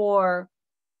 34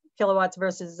 kilowatts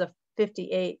versus a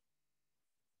 58.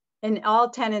 And all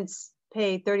tenants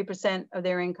pay 30% of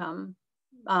their income.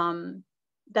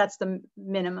 That's the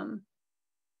minimum.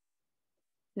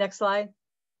 Next slide.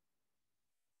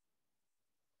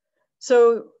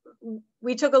 So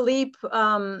we took a leap.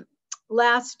 2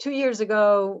 years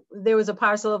ago, there was a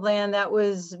parcel of land that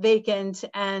was vacant.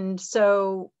 And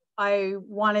so I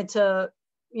wanted to,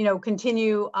 you know,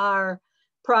 continue our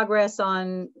progress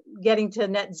on getting to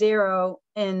net zero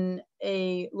in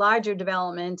a larger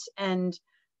development. And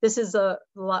this is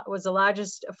was the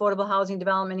largest affordable housing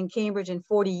development in Cambridge in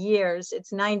 40 years.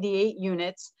 It's 98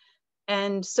 units.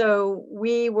 And so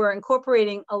we were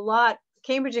incorporating a lot.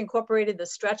 Cambridge incorporated the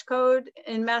stretch code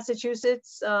in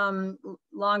Massachusetts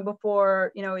long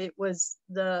before, you know, it was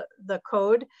the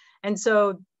code. And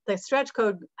so the stretch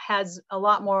code has a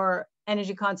lot more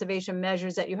energy conservation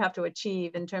measures that you have to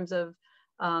achieve in terms of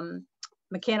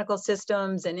mechanical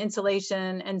systems and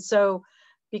insulation. And so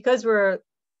because we're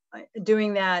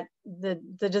doing that,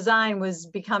 the design was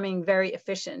becoming very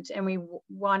efficient, and we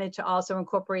wanted to also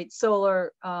incorporate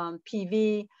solar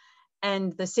PV.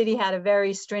 And the city had a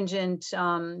very stringent,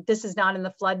 this is not in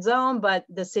the flood zone, but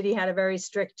the city had a very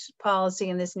strict policy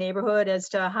in this neighborhood as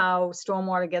to how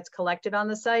stormwater gets collected on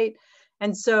the site.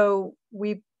 And so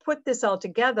we put this all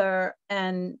together,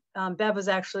 and Bev was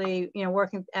actually, you know,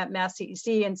 working at Mass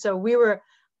CEC. And so we were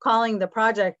calling the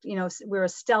project, you know, we were a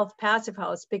stealth passive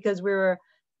house because we were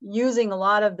using a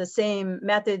lot of the same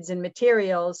methods and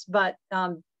materials, but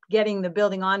getting the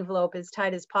building envelope as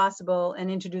tight as possible and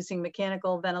introducing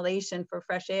mechanical ventilation for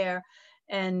fresh air,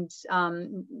 and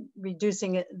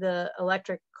reducing the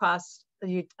electric costs,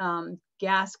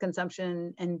 gas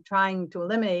consumption and trying to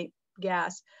eliminate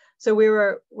gas. So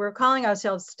we're calling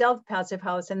ourselves Stealth Passive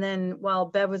House. And then while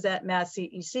Bev was at Mass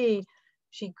CEC,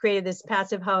 she created this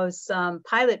Passive House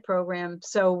pilot program.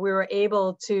 So we were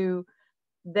able to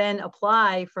then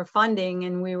apply for funding,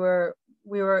 and we were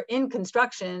in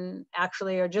construction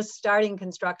actually, or just starting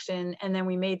construction. And then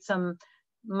we made some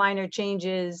minor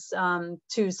changes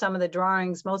to some of the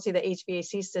drawings, mostly the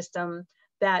HVAC system,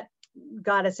 that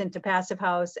got us into Passive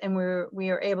House, and we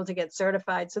were able to get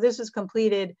certified. So this was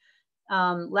completed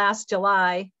last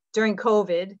July during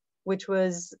COVID, which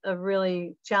was a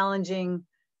really challenging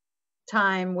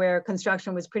time where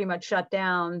construction was pretty much shut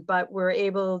down, but we're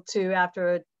able to,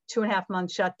 after a 2.5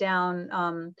 month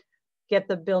shutdown, get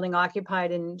the building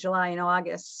occupied in July and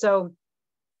August. So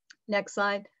next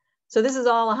slide. So this is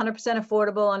all 100%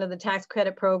 affordable under the tax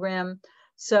credit program.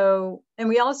 So, and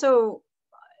we also,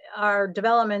 our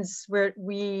developments where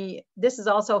this is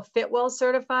also Fitwell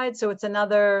certified. So it's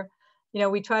another,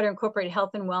 we try to incorporate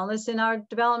health and wellness in our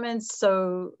developments.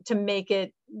 So to make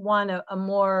it a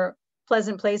more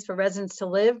pleasant place for residents to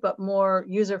live, but more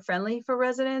user-friendly for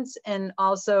residents, and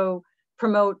also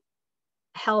promote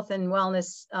health and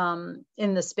wellness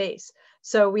in the space.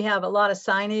 So we have a lot of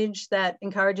signage that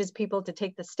encourages people to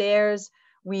take the stairs.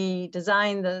 We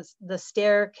designed the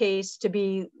staircase to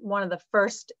be one of the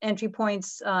first entry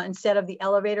points instead of the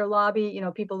elevator lobby.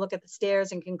 People look at the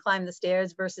stairs and can climb the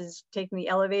stairs versus taking the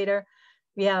elevator.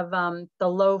 We have the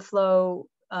low flow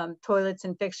toilets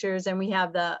and fixtures, and we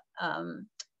have the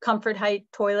comfort height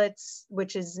toilets,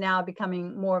 which is now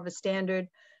becoming more of a standard.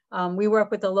 We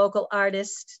work with a local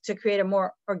artist to create a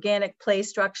more organic play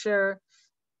structure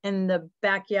in the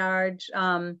backyard.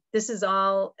 This is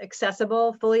all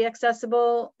accessible, fully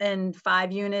accessible, and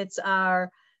 5 units are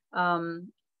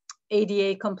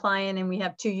ADA compliant, and we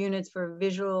have 2 units for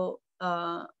visual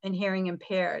and hearing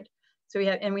impaired. So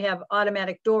we have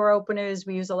automatic door openers.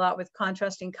 We use a lot with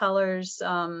contrasting colors,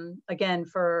 again,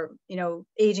 for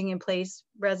aging in place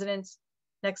residents.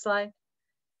 Next slide.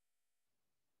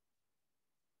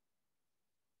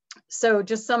 So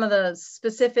just some of the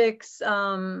specifics,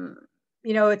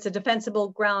 it's a defensible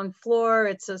ground floor.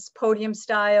 It's a podium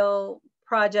style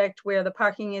project where the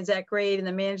parking is at grade in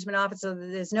the management office. So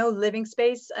there's no living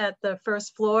space at the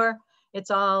first floor.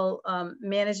 It's all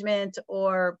management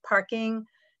or parking.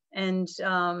 And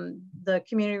the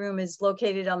community room is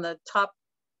located on the top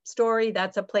story.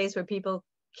 That's a place where people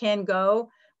can go.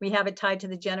 We have it tied to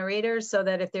the generator so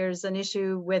that if there's an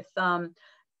issue with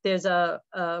there's a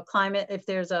climate, if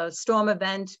there's a storm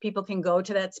event, people can go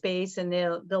to that space and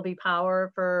there'll be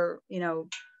power for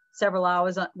several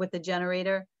hours with the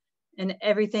generator. And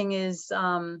everything is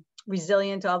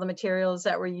resilient. All the materials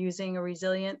that we're using are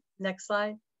resilient. Next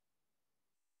slide.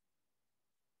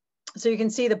 So you can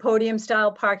see the podium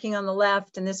style parking on the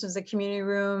left, and this was a community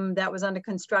room that was under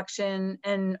construction.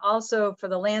 And also for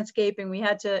the landscaping, we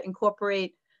had to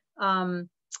incorporate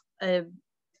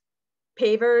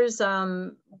pavers,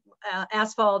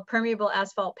 permeable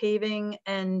asphalt paving,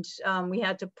 and we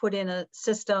had to put in a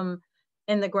system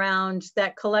in the ground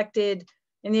that collected,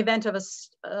 in the event of a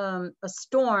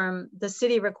storm, the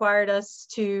city required us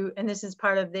to, and this is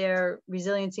part of their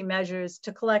resiliency measures,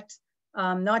 to collect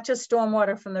not just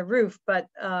stormwater from the roof, but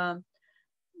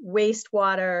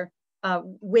wastewater,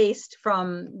 waste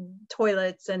from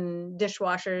toilets and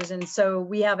dishwashers. And so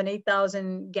we have an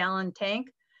 8,000 gallon tank,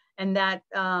 and that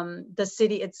the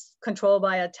city, it's controlled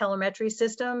by a telemetry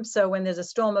system. So when there's a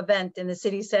storm event and the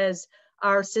city says,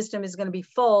 our system is going to be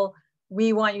full,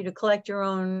 we want you to collect your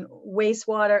own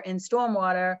wastewater and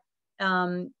stormwater,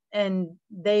 and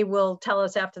they will tell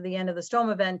us after the end of the storm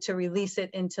event to release it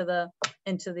into the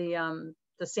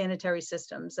sanitary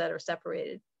systems that are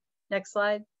separated. Next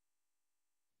slide.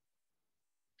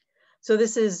 So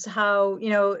this is how,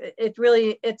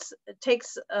 it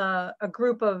takes a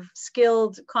group of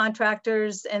skilled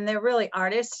contractors, and they're really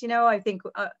artists. I think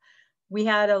we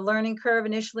had a learning curve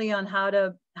initially on how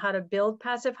to build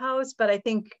Passive House, but I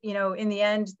think, in the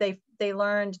end, they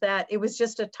learned that it was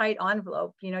just a tight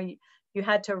envelope. You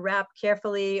had to wrap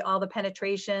carefully all the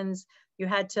penetrations. You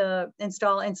had to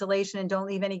install insulation and don't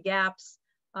leave any gaps.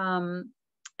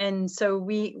 And so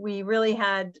we really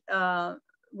had,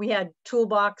 we had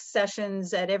toolbox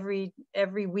sessions at every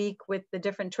week with the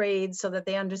different trades so that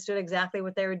they understood exactly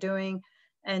what they were doing.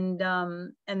 And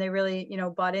they really,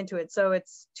 bought into it. So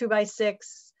it's 2x6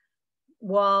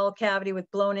 wall cavity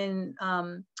with blown in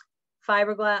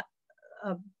fiberglass.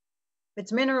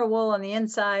 It's mineral wool on the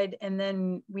inside, and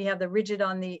then we have the rigid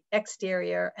on the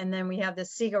exterior, and then we have the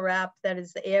Sega wrap that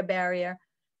is the air barrier.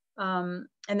 And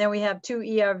then we have 2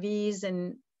 ERVs,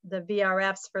 and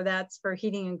VRFs for that's for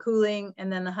heating and cooling,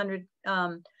 and then the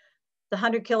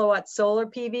 100 kilowatt solar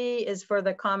PV is for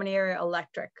the common area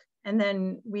electric. And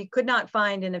then we could not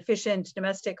find an efficient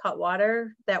domestic hot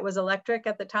water that was electric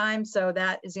at the time, so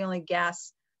that is the only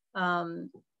gas,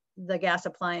 the gas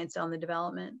appliance on the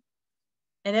development.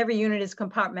 And every unit is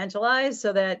compartmentalized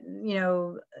so that, you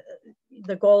know,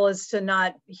 the goal is to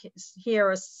not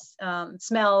hear or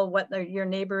smell what your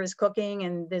neighbor is cooking,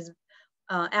 and there's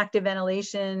active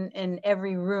ventilation in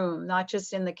every room, not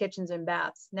just in the kitchens and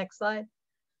baths. Next slide.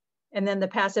 And then the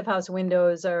passive house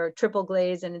windows are triple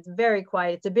glazed, and it's very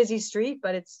quiet. It's a busy street,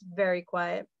 but it's very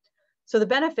quiet. So the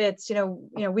benefits, you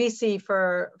know, we see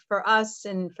for us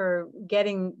and for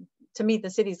getting to meet the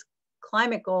city's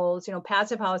climate goals, you know,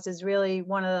 passive house is really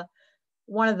one of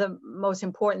the most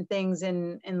important things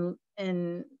in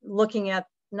looking at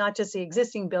not just the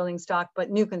existing building stock, but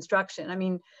new construction. I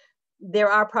mean, there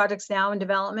are projects now in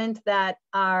development that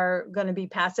are going to be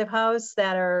passive house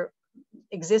that are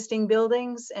existing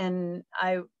buildings. And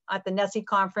at the NESE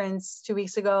conference 2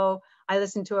 weeks ago, I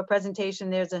listened to a presentation.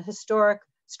 There's a historic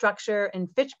structure in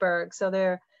Fitchburg. So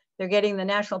they're getting the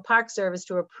National Park Service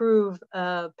to approve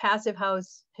a passive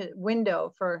house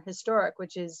window for historic,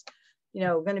 which is, you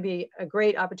know, going to be a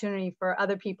great opportunity for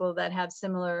other people that have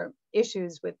similar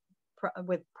issues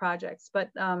with projects. But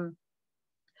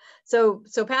so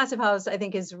passive house, I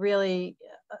think, is really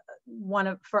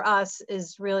for us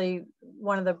is really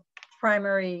one of the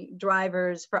primary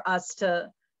drivers for us to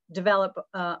develop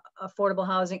affordable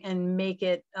housing and make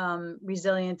it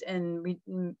resilient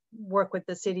and work with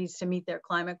the cities to meet their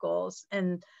climate goals.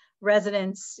 And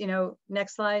residents, you know,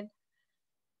 next slide.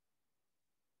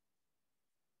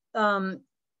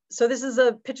 So this is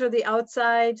a picture of the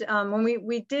outside. When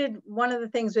we did one of the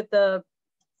things with the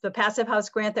passive house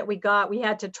grant that we got, we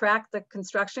had to track the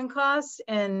construction costs.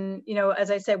 And, you know,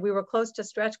 as I said, we were close to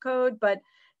stretch code,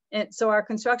 so our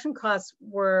construction costs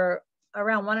were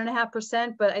around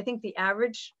 1.5%, but I think the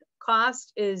average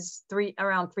cost is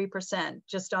around 3%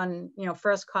 just on, you know,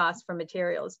 first cost for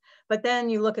materials. But then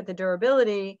you look at the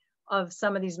durability of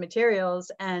some of these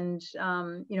materials, and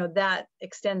you know, that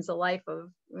extends the life of,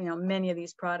 you know, many of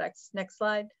these products. Next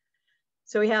slide.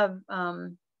 So we have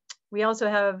we also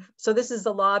have, so this is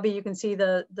the lobby. You can see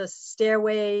the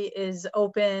stairway is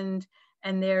opened,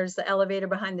 and there's the elevator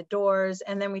behind the doors.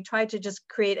 And then we tried to just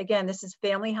create, again, this is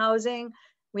family housing.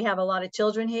 We have a lot of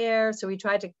children here, so we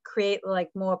tried to create like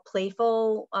more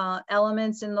playful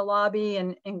elements in the lobby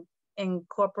and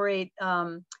incorporate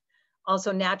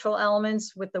also natural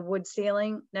elements with the wood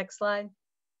ceiling. Next slide.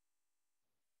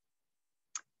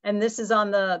 And this is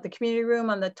on the community room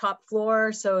on the top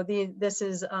floor. So this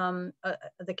is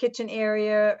the kitchen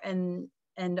area and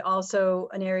also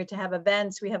an area to have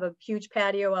events. We have a huge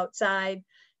patio outside,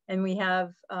 and we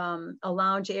have a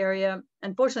lounge area.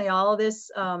 Unfortunately, all of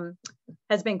this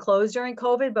has been closed during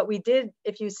COVID, but we did,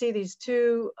 if you see these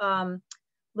two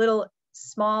little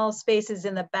small spaces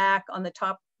in the back on the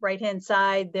top right-hand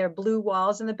side, they're blue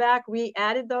walls in the back. We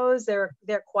added those, they're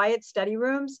quiet study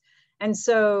rooms. And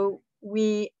so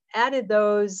we added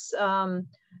those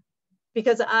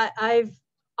because I've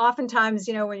oftentimes,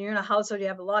 you know, when you're in a household, you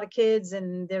have a lot of kids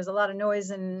and there's a lot of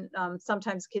noise, and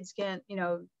sometimes kids can't, you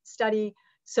know, study.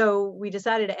 So we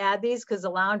decided to add these because the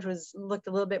lounge looked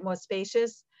a little bit more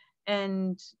spacious.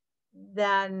 And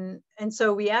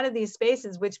so we added these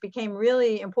spaces, which became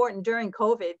really important during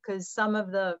COVID because some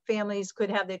of the families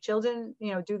could have their children,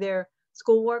 you know, do their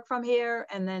schoolwork from here.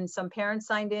 And then some parents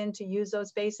signed in to use those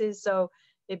spaces. So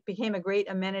it became a great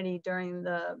amenity during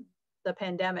the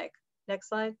pandemic. Next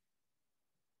slide.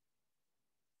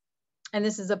 And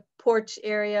this is a porch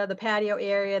area, the patio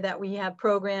area that we have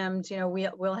programmed. You know,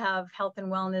 we'll have health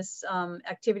and wellness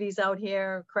activities out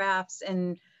here, crafts,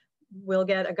 and we'll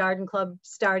get a garden club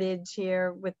started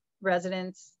here with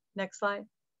residents. Next slide.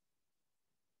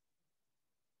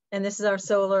 And this is our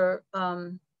solar.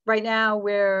 Right now,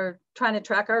 we're trying to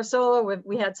track our solar.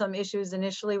 We had some issues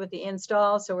initially with the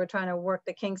install, so we're trying to work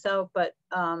the kinks out. But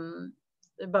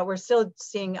we're still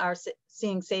seeing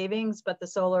savings. But the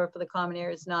solar for the common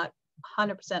area is not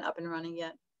 100% up and running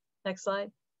yet. Next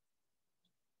slide.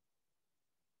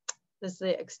 This is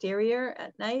the exterior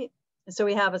at night. So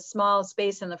we have a small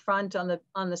space in the front on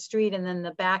the street, and then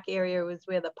the back area was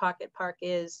where the pocket park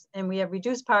is. And we have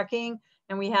reduced parking,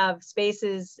 and we have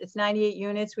spaces. It's 98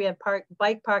 units. We have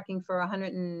bike parking for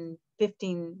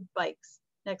 115 bikes.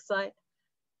 Next slide.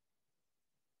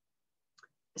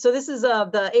 So this is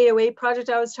the 808 project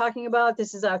I was talking about.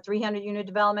 This is our 300 unit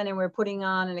development, and we're putting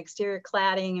on an exterior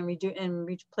cladding and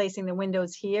replacing the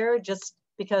windows here, just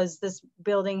because this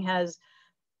building has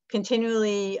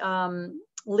continually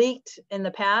leaked in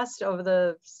the past over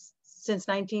the since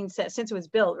it was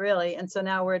built, really. And so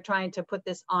now we're trying to put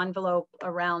this envelope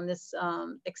around this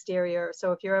exterior.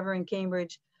 So if you're ever in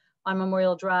Cambridge on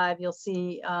Memorial Drive, you'll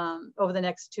see over the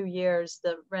next 2 years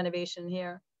the renovation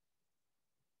here.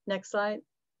 Next slide.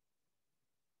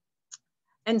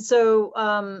 And so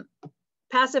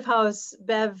Passive House,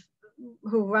 Bev,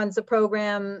 who runs the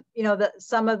program, you know, that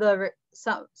some of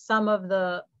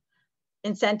the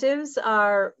incentives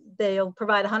are, they'll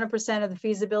provide 100% of the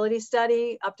feasibility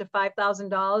study, up to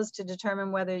 $5,000 to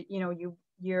determine whether, you know,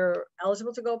 you're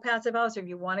eligible to go Passive House or if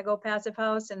you want to go Passive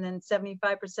House, and then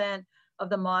 75% of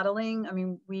the modeling. I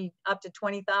mean, we up to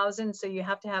 20,000, so you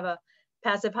have to have a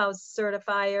Passive House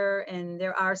certifier, and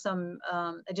there are some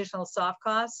additional soft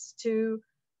costs to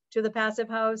the Passive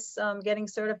House getting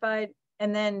certified,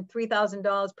 and then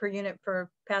 $3,000 per unit for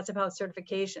Passive House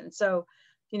certification. So,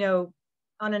 you know,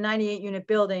 on a 98 unit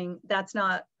building, that's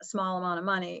not a small amount of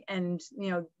money. And,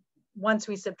 you know, once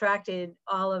we subtracted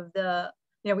all of the,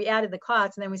 you know, we added the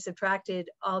costs and then we subtracted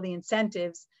all the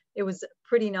incentives, it was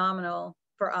pretty nominal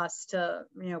for us to,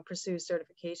 you know, pursue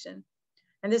certification.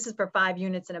 And this is for 5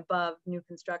 units and above new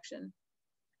construction.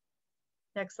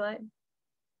 Next slide.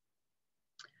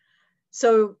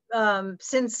 So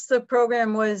since the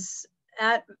program was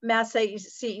at Mass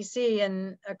CEC,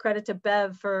 and a credit to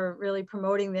Bev for really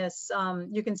promoting this,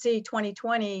 you can see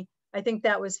 2020, I think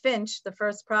that was Finch, the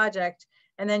first project.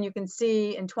 And then you can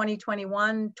see in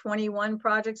 2021, 21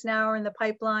 projects now are in the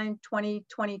pipeline,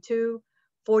 2022,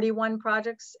 41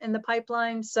 projects in the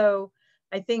pipeline. So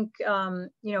I think, you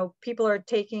know, people are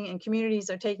taking, and communities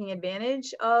are taking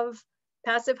advantage of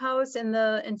Passive House and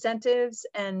the incentives.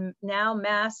 And now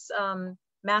Mass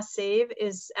Save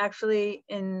is actually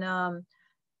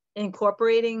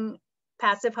incorporating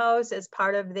Passive House as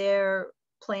part of their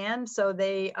plan. So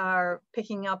they are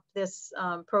picking up this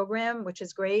program, which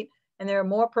is great. And there are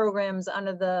more programs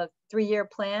under the 3-year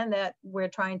plan that we're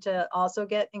trying to also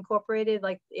get incorporated,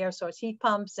 like air source heat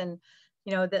pumps. And,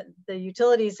 you know, the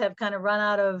utilities have kind of run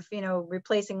out of, you know,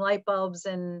 replacing light bulbs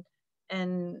and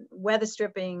weather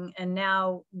stripping. And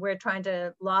now we're trying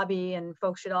to lobby, and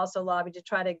folks should also lobby, to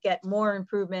try to get more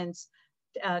improvements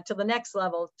to the next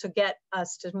level to get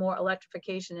us to more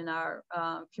electrification in our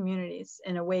communities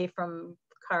and away from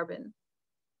carbon.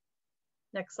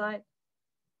 Next slide.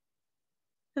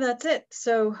 And that's it.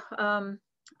 So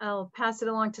I'll pass it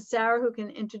along to Sarah, who can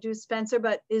introduce Spencer.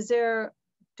 But do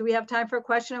we have time for a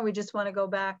question, or we just want to go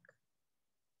back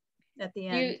at the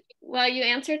end? You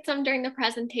answered some during the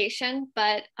presentation,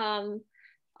 but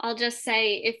I'll just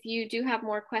say, if you do have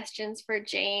more questions for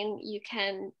Jane, you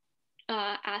can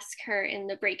ask her in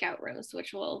the breakout rooms,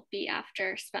 which will be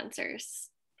after Spencer's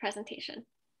presentation.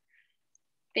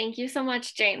 Thank you so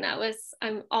much, Jane.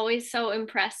 I'm always so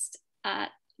impressed at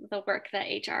the work that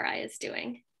HRI is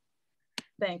doing.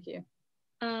 Thank you.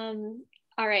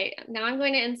 All right, now I'm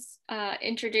going to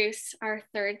introduce our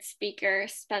third speaker,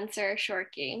 Spencer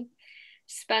Shorkey.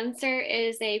 Spencer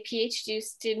is a PhD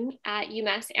student at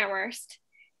UMass Amherst.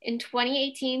 In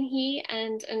 2018, he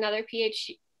and another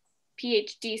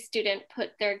PhD student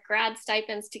put their grad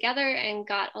stipends together and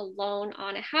got a loan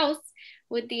on a house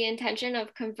with the intention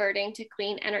of converting to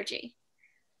clean energy.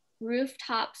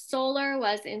 Rooftop solar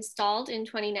was installed in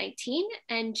 2019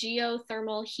 and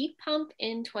geothermal heat pump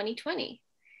in 2020.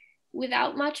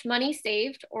 Without much money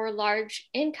saved or large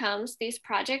incomes, these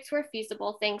projects were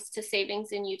feasible thanks to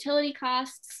savings in utility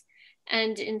costs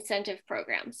and incentive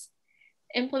programs.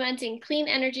 Implementing clean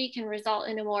energy can result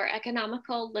in a more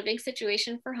economical living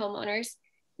situation for homeowners,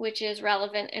 which is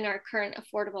relevant in our current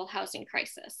affordable housing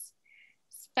crisis.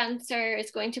 Spencer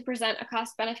is going to present a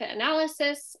cost-benefit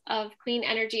analysis of clean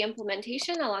energy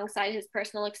implementation alongside his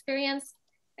personal experience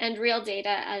and real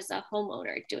data as a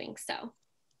homeowner doing so.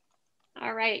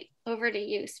 All right, over to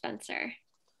you, Spencer.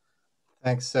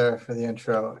 Thanks, Sarah, for the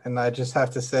intro. And I just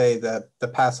have to say that the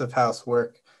Passive House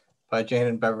work by Jane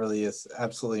and Beverly is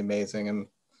absolutely amazing. I'm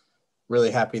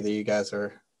really happy that you guys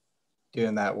are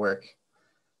doing that work.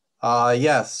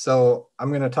 Yes, so I'm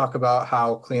going to talk about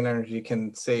how clean energy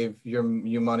can save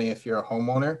you money if you're a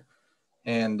homeowner.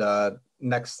 And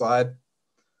next slide.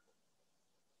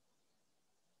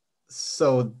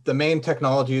 So the main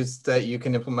technologies that you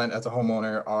can implement as a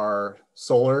homeowner are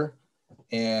solar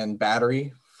and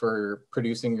battery for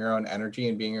producing your own energy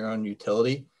and being your own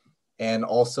utility. And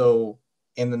also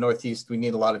in the Northeast, we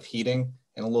need a lot of heating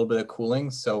and a little bit of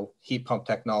cooling. So heat pump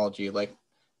technology, like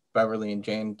Beverly and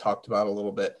Jane talked about a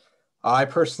little bit. I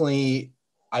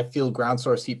feel ground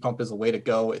source heat pump is a way to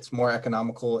go. It's more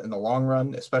economical in the long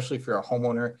run, especially if you're a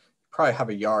homeowner. You probably have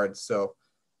a yard, so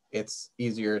it's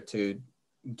easier to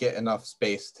get enough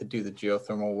space to do the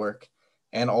geothermal work.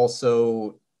 And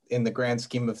also, in the grand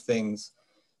scheme of things,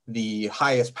 the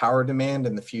highest power demand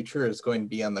in the future is going to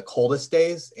be on the coldest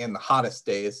days and the hottest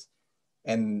days.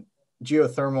 And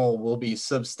geothermal will be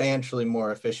substantially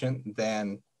more efficient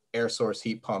than air source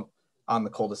heat pump on the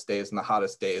coldest days and the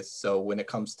hottest days. So when it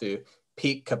comes to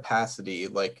peak capacity,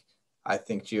 like, I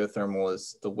think geothermal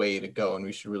is the way to go, and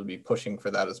we should really be pushing for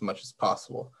that as much as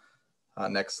possible.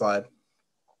 Next slide.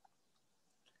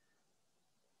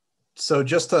 So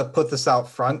just to put this out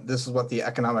front, this is what the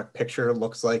economic picture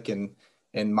looks like in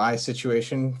my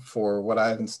situation for what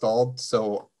I've installed.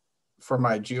 So for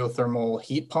my geothermal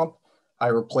heat pump, I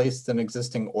replaced an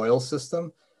existing oil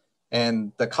system,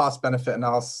 and the cost benefit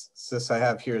analysis I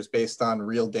have here is based on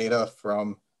real data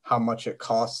from how much it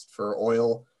costs for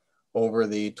oil over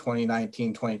the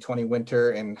 2019-2020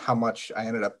 winter and how much I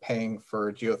ended up paying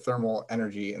for geothermal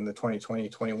energy in the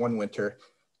 2020-21 winter,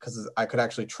 because I could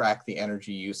actually track the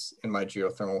energy use in my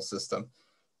geothermal system.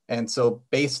 And so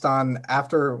based on,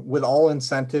 with all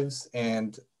incentives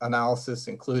and analysis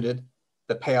included,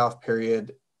 the payoff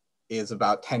period is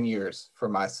about 10 years for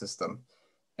my system.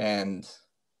 And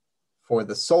for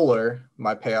the solar,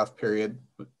 my payoff period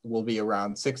will be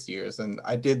around 6 years. And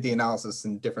I did the analysis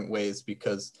in different ways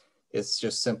because it's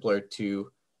just simpler to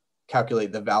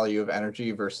calculate the value of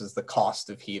energy versus the cost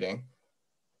of heating.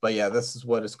 But yeah, this is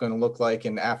what it's going to look like.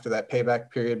 And after that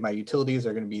payback period, my utilities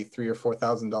are going to be $3,000 or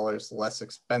 $4,000 less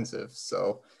expensive.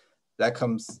 So that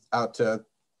comes out to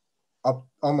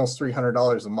almost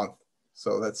 $300 a month.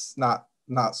 So that's not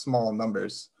small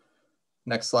numbers.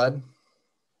 Next slide.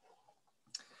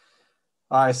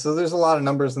 All right, so there's a lot of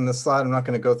numbers in this slide. I'm not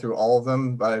going to go through all of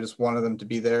them, but I just wanted them to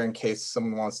be there in case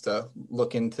someone wants to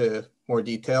look into more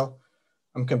detail.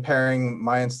 I'm comparing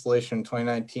my installation in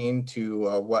 2019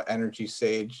 to what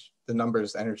the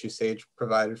numbers Energy Sage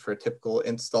provided for a typical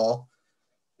install.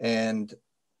 And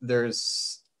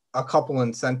there's a couple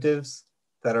incentives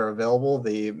that are available,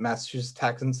 the Massachusetts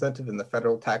tax incentive and the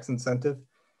federal tax incentive.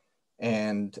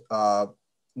 And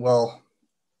well,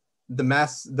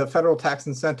 the federal tax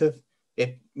incentive,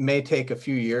 it may take a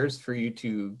few years for you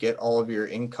to get all of your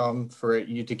income, for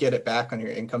you to get it back on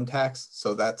your income tax.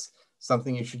 So that's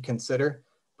something you should consider.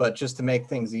 But just to make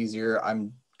things easier,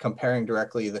 I'm comparing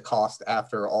directly the cost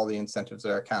after all the incentives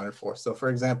are accounted for. So for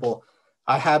example,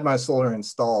 I had my solar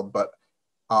installed, but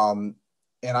and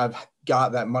I've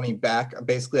got that money back.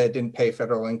 Basically, I didn't pay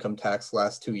federal income tax the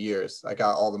last 2 years. I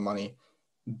got all the money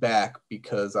back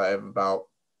because I have about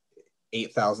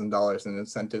 $8,000 in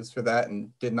incentives for that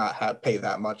and did not pay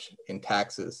that much in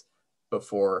taxes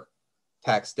before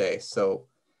tax day. So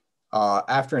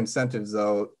after incentives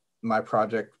though, my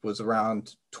project was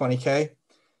around 20K.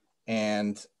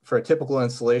 And for a typical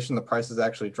installation, the price has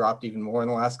actually dropped even more in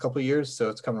the last couple of years. So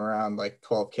it's coming around like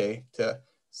 12K to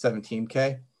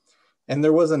 17K. And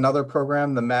there was another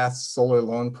program, the Mass Solar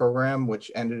Loan Program, which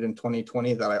ended in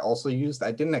 2020 that I also used.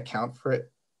 I didn't account for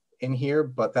it in here,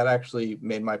 but that actually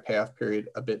made my payoff period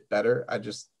a bit better. I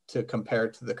just, to compare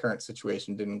to the current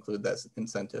situation, didn't include that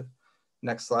incentive.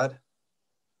 Next slide.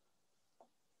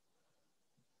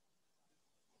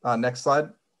 Next slide.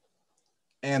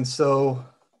 And so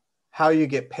how you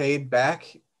get paid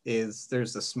back is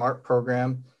there's a SMART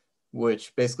program,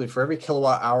 which basically for every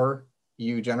kilowatt hour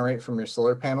you generate from your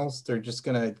solar panels, they're just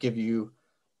going to give you,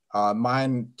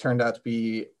 mine turned out to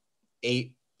be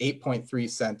 8.3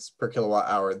 cents per kilowatt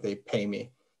hour they pay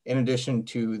me, in addition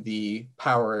to the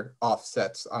power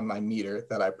offsets on my meter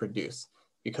that I produce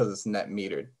because it's net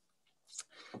metered.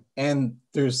 And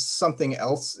there's something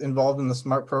else involved in the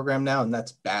SMART program now, and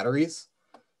that's batteries.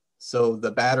 So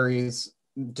the batteries,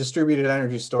 distributed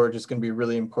energy storage is going to be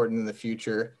really important in the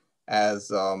future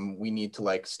as we need to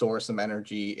like store some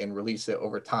energy and release it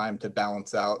over time to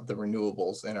balance out the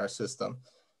renewables in our system.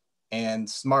 And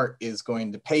SMART is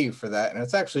going to pay you for that. And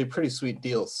it's actually a pretty sweet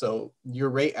deal. So your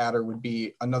rate adder would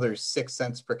be another 6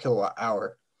 cents per kilowatt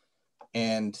hour.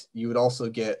 And you would also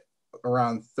get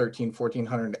around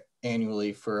 $1,400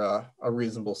 annually for a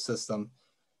reasonable system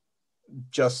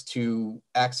just to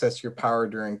access your power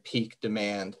during peak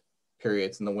demand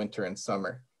periods in the winter and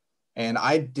summer. And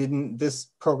this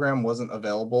program wasn't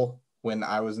available when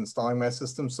I was installing my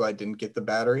system, so I didn't get the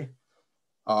battery.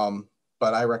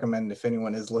 But I recommend if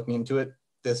anyone is looking into it,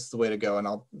 this is the way to go. And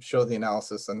I'll show the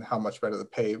analysis on how much better the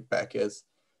payback is.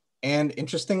 And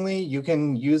interestingly, you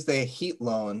can use the heat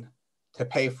loan to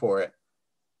pay for it.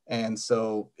 And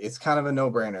so it's kind of a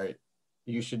no-brainer.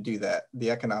 You should do that.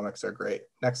 The economics are great.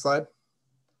 Next slide.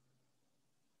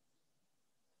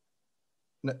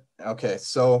 Okay,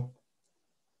 so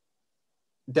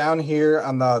down here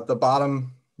on the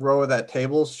bottom row of that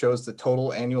table shows the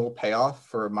total annual payoff.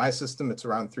 For my system, it's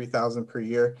around 3,000 per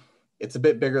year. It's a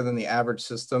bit bigger than the average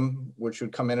system, which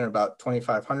would come in at about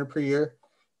 2,500 per year.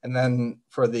 And then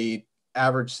for the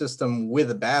average system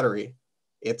with a battery,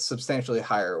 it's substantially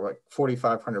higher, like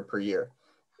 4,500 per year.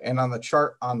 And on the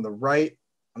chart on the right,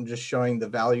 I'm just showing the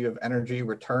value of energy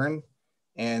return.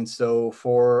 And so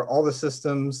for all the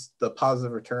systems, the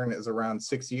positive return is around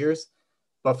 6 years.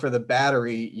 But for the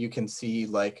battery, you can see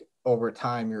like over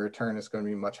time, your return is going to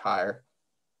be much higher.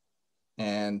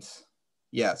 And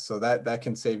yeah, so that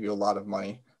can save you a lot of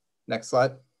money. Next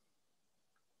slide.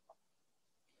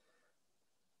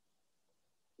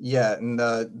 Yeah, and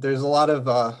there's a lot of,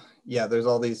 there's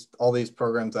all these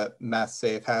programs that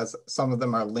MassSave has. Some of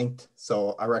them are linked.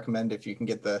 So I recommend if you can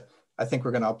get I think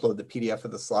we're going to upload the PDF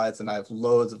of the slides, and I have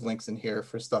loads of links in here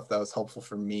for stuff that was helpful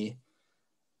for me.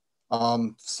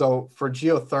 So for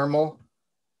geothermal,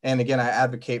 and again, I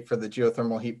advocate for the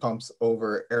geothermal heat pumps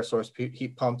over air source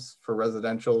heat pumps for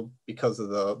residential because of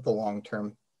the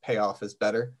long-term payoff is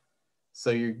better.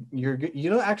 So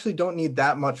you actually don't need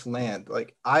that much land.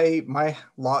 Like my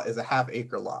lot is a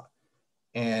half-acre lot,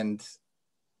 and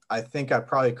I think I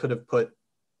probably could have put.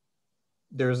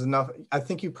 There's enough. I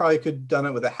think you probably could have done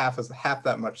it with half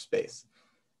that much space,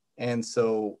 and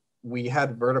so we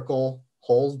had vertical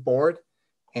holes bored,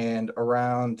 and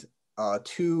around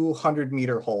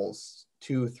 200-meter holes,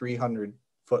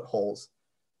 300-foot holes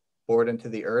bored into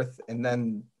the earth, and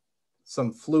then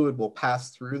some fluid will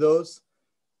pass through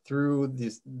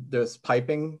this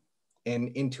piping and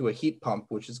into a heat pump,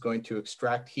 which is going to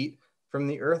extract heat from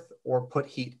the earth or put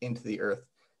heat into the earth,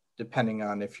 depending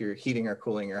on if you're heating or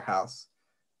cooling your house.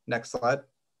 Next slide.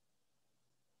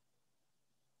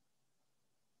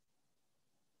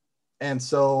 And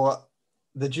so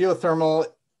the geothermal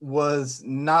was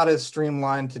not as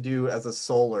streamlined to do as a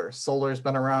solar. Solar's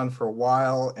been around for a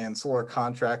while, and solar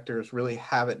contractors really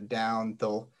have it down.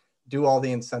 They'll do all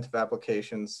the incentive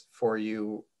applications for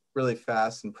you really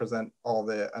fast and present all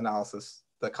the analysis,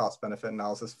 the cost benefit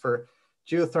analysis. For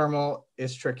geothermal,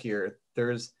 is trickier.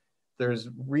 There's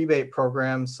rebate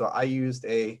programs. So I used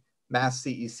a Mass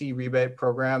CEC rebate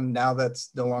program. Now that's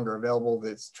no longer available.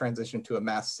 It's transitioned to a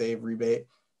MassSave rebate,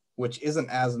 which isn't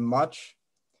as much.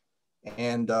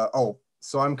 And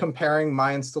so I'm comparing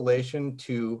my installation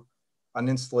to an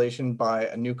installation by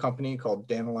a new company called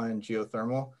Dandelion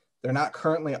Geothermal. They're not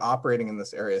currently operating in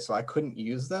this area, so I couldn't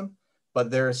use them, but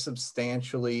they're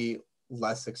substantially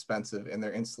less expensive in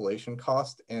their installation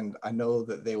cost. And I know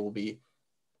that they will be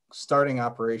starting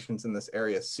operations in this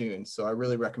area soon. So I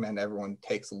really recommend everyone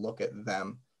takes a look at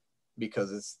them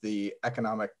because it's the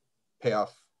economic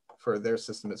payoff for their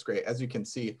system is great. As you can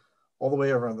see, all the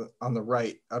way over on the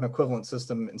right, an equivalent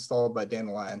system installed by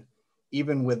Dandelion,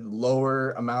 even with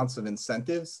lower amounts of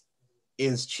incentives,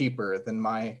 is cheaper than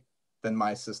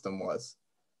my system was.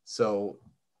 So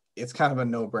it's kind of a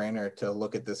no-brainer to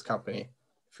look at this company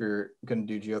if you're going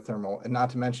to do geothermal. And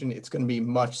not to mention, it's going to be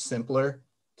much simpler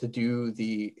to do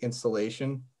the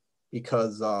installation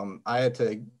because I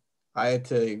had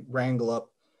to wrangle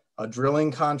up a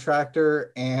drilling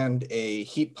contractor and a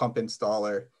heat pump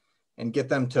installer and get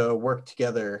them to work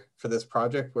together for this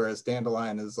project, whereas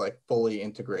Dandelion is like fully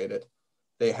integrated.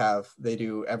 They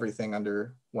do everything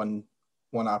under one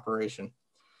operation.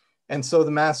 And so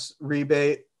the mass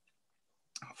rebate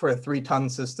for a 3-ton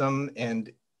system,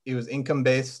 and it was income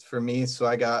based for me. So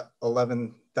I got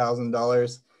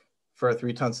 $11,000 for a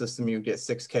 3-ton system. You get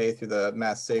 $6K through the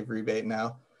MassSave rebate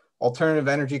now. Alternative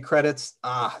energy credits.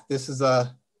 This is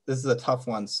a tough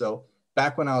one. So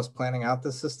back when I was planning out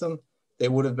the system, they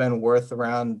would have been worth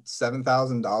around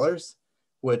 $7,000,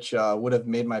 which would have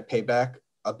made my payback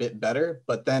a bit better.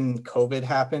 But then COVID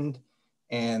happened,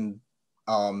 and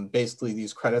basically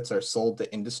these credits are sold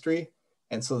to industry.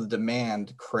 And so the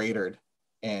demand cratered.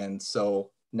 And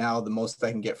so now the most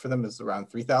I can get for them is around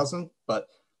 $3,000, but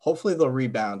hopefully they'll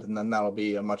rebound, and then that'll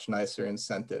be a much nicer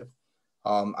incentive.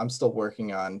 I'm still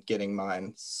working on getting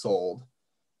mine sold.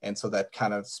 And so that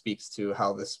kind of speaks to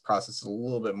how this process is a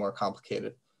little bit more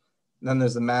complicated. And then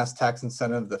there's the mass tax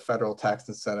incentive, the federal tax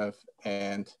incentive.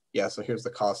 And yeah, so here's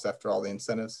the cost after all the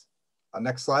incentives.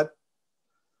 Next slide.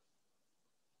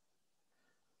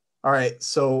 All right,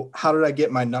 so how did I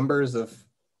get my numbers of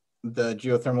the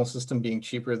geothermal system being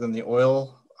cheaper than the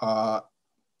oil?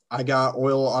 I got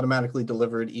oil automatically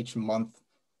delivered each month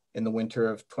in the winter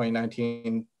of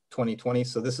 2019, 2020.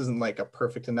 So this isn't like a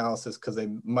perfect analysis because they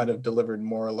might have delivered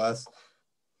more or less.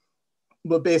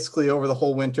 But basically over the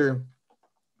whole winter,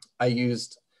 I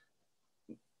used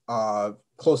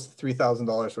close to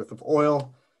 $3,000 worth of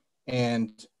oil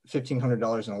and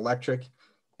 $1,500 in electric.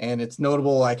 And it's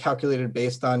notable, I calculated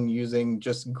based on using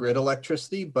just grid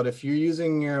electricity, but if you're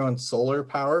using your own solar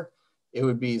power, it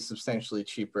would be substantially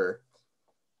cheaper.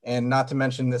 And not to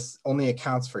mention, this only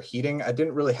accounts for heating. I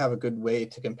didn't really have a good way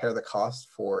to compare the cost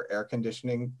for air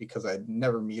conditioning because I'd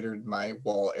never metered my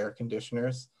wall air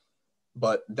conditioners,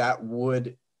 but that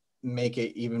would make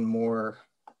it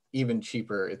even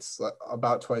cheaper. It's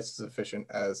about twice as efficient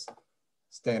as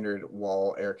standard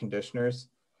wall air conditioners.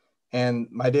 And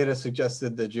my data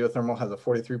suggested the geothermal has a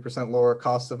 43% lower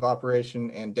cost of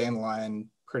operation, and Dandelion,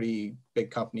 pretty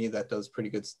big company that does pretty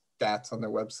good stats on their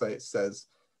website, says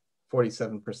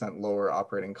 47% lower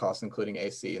operating costs, including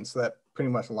AC. And so that pretty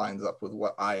much lines up with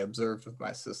what I observed with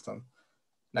my system.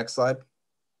 Next slide.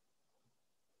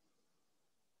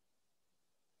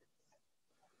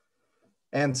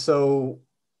 And so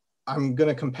I'm going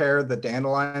to compare the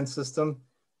Dandelion system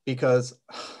because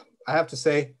I have to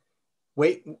say,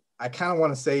 I kind of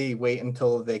want to say wait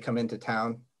until they come into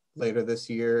town later this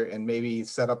year and maybe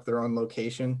set up their own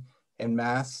location en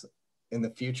masse in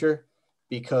the future,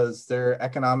 because their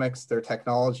economics, their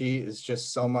technology is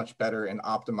just so much better and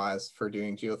optimized for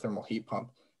doing geothermal heat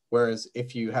pump. Whereas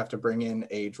if you have to bring in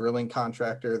a drilling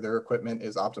contractor, their equipment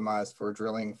is optimized for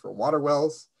drilling for water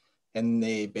wells, and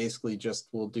they basically just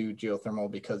will do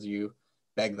geothermal because you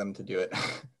beg them to do it.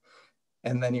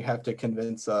 And then you have to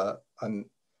convince a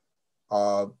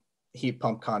heat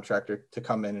pump contractor to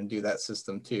come in and do that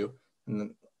system too.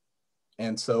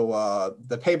 And so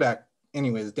the payback,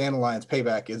 anyways, Dandelion's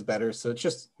payback is better. So it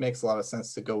just makes a lot of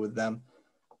sense to go with them.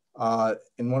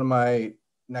 In one of my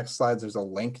next slides, there's a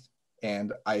link,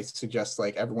 and I suggest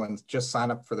like everyone just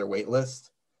sign up for their wait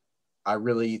list. I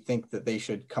really think that they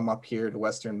should come up here to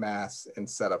Western Mass and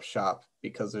set up shop,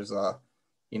 because there's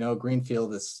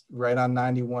Greenfield is right on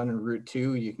 91 and Route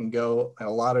 2. You can go in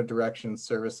a lot of directions,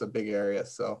 service a big area.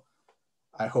 So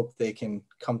I hope they can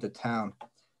come to town.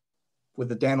 With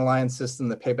the Dandelion system,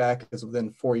 the payback is within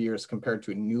 4 years compared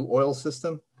to a new oil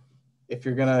system. If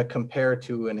you're gonna compare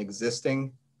to an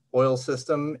existing oil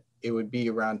system, it would be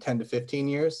around 10 to 15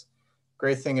 years.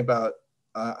 Great thing about,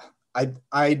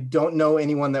 I don't know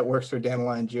anyone that works for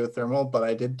Dandelion Geothermal, but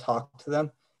I did talk to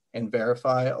them and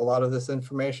verify a lot of this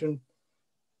information.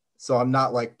 So I'm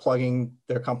not like plugging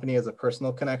their company as a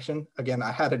personal connection. Again,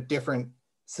 I had a different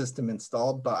system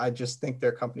installed, but I just think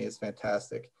their company is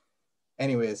fantastic.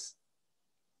 Anyways,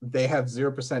 they have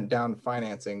 0% down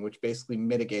financing, which basically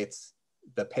mitigates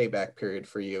the payback period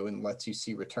for you and lets you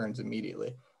see returns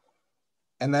immediately.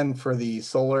 And then for the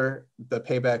solar, the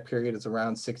payback period is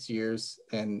around 6 years.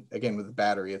 And again, with the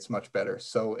battery, it's much better.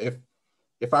 So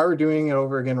if I were doing it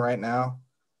over again right now,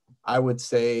 I would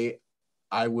say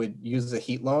I would use a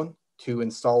heat loan to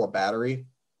install a battery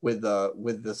with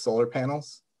the solar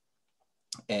panels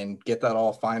and get that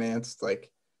all financed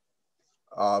like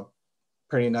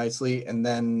pretty nicely, and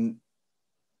then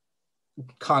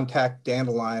contact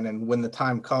Dandelion. And when the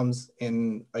time comes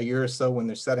in a year or so, when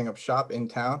they're setting up shop in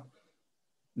town,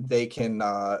 they can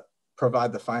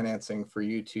provide the financing for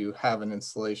you to have an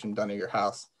installation done at your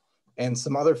house. And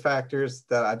some other factors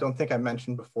that I don't think I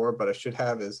mentioned before, but I should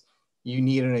have, is you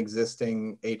need an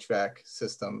existing HVAC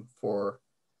system for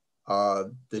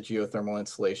the geothermal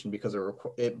installation, because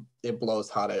it blows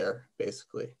hot air,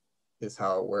 basically, is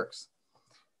how it works.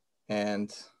 And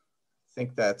I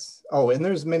think that's, and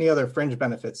there's many other fringe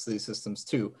benefits to these systems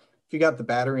too. If you got the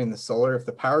battery and the solar, if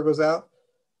the power goes out,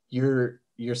 you're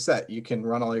set. You can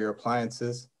run all your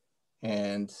appliances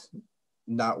and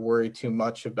not worry too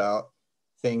much about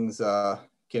things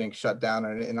getting shut down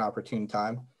at an inopportune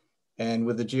time. And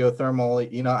with the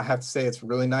geothermal, I have to say it's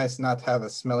really nice not to have a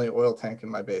smelly oil tank in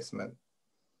my basement,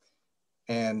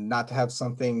 and not to have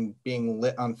something being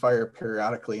lit on fire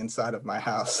periodically inside of my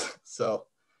house. So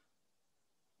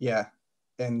yeah,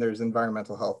 and there's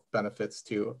environmental health benefits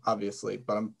too, obviously,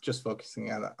 but I'm just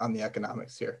focusing on the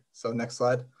economics here. So next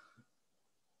slide.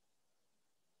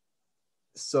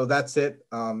 So that's it.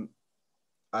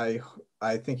 I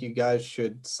think you guys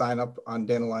should sign up on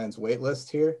Dandelion's wait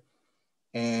list here.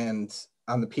 And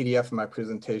on the PDF of my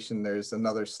presentation, there's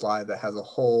another slide that has a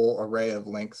whole array of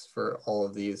links for all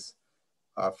of these,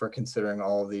 for considering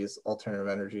all of these alternative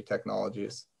energy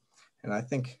technologies. And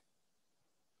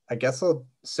I guess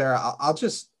Sarah, I'll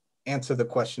just answer the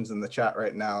questions in the chat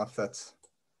right now, if that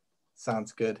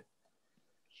sounds good.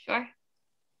 Sure.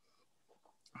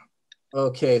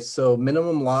 Okay, so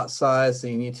minimum lot size, so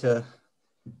you need to,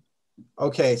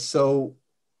 okay, so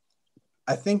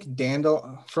I think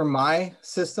for my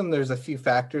system, there's a few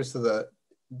factors. So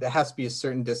there has to be a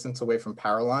certain distance away from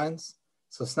power lines.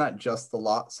 So it's not just the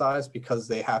lot size, because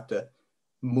they have to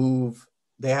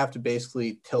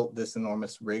basically tilt this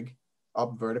enormous rig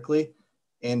up vertically.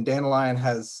 And Dandelion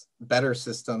has better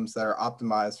systems that are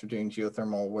optimized for doing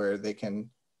geothermal, where they can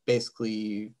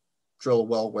basically drill a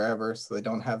well wherever, so they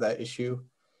don't have that issue.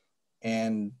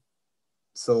 And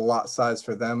so the lot size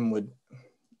for them would,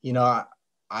 you know,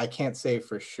 I can't say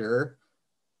for sure,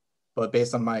 but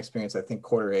based on my experience, I think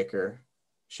 1/4 acre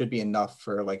should be enough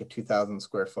for like a 2,000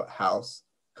 square foot house,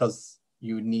 because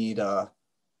you would need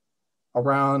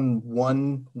around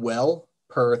 1 well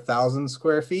per 1,000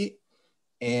 square feet.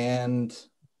 And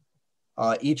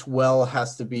each well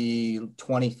has to be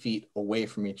 20 feet away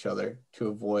from each other to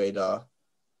avoid the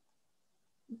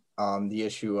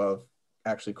issue of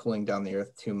actually cooling down the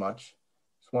earth too much.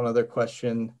 Just one other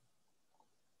question.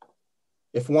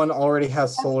 If one already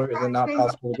has solar, is it not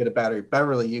possible to get a battery?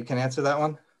 Beverly, you can answer that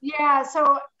one? Yeah,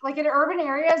 so like in urban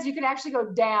areas, you can actually go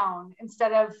down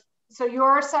instead of, so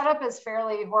your setup is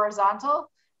fairly horizontal.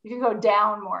 You can go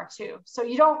down more too. So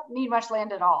you don't need much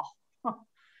land at all.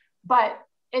 But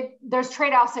there's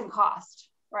trade-offs in cost,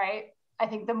 right? I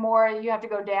think the more you have to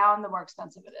go down, the more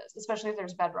expensive it is, especially if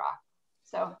there's bedrock.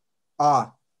 So.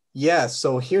 Yeah,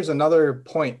 so here's another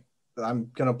point.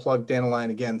 I'm gonna plug Dandelion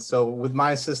again. So with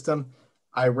my system,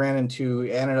 I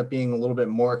ended up being a little bit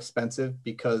more expensive,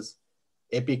 because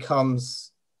it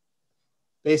becomes,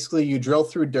 basically you drill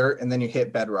through dirt and then you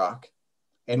hit bedrock.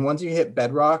 And once you hit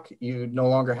bedrock, you no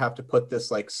longer have to put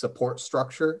this like support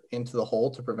structure into the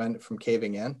hole to prevent it from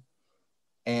caving in.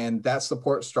 And that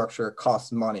support structure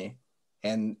costs money,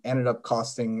 and ended up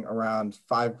costing around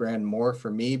 $5,000 more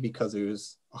for me, because it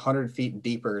was 100 feet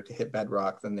deeper to hit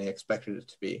bedrock than they expected it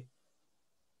to be.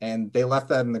 And they left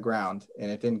that in the ground, and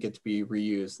it didn't get to be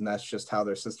reused. And that's just how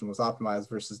their system was optimized.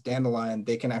 Versus Dandelion,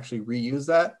 they can actually reuse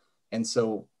that. And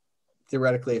so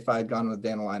theoretically, if I had gone with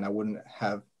Dandelion, I wouldn't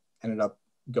have ended up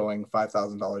going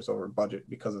 $5,000 over budget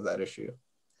because of that issue.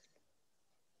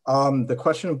 The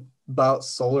question about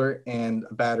solar and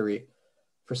a battery.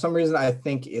 For some reason, I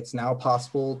think it's now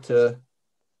possible to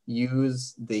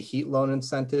use the heat loan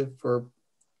incentive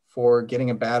for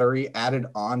getting a battery added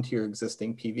on to your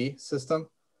existing PV system.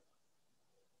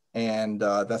 And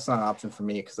that's not an option for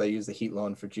me, because I use the heat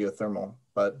loan for geothermal.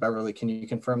 But Beverly, can you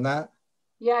confirm that?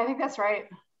 Yeah, I think that's right.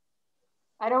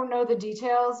 I don't know the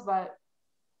details, but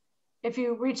if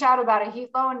you reach out about a heat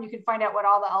loan, you can find out what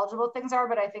all the eligible things are,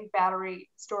 but I think battery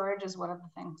storage is one of the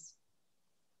things.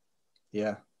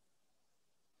 Yeah.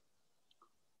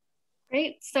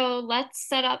 Great, so let's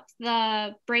set up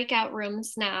the breakout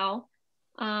rooms now.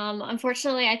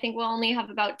 Unfortunately, I think we'll only have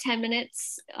about 10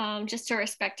 minutes, just to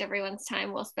respect everyone's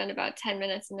time. We'll spend about 10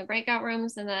 minutes in the breakout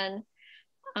rooms, and then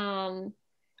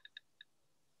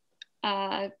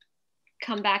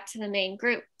come back to the main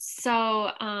group.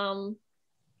 So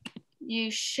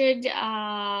you should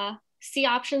see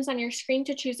options on your screen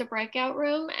to choose a breakout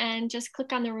room, and just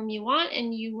click on the room you want,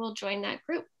 and you will join that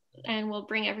group, and we'll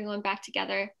bring everyone back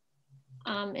together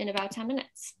in about 10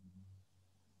 minutes.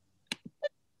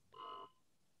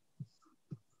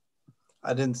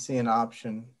 I didn't see an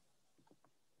option.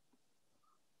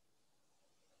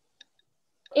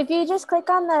 If you just click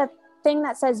on the thing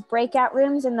that says breakout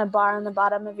rooms in the bar on the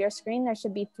bottom of your screen, there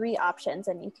should be 3 options,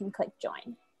 and you can click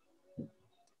join.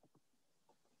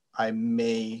 I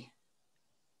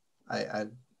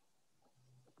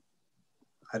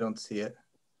don't see it.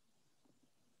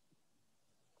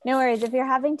 No worries. If you're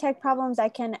having tech problems, I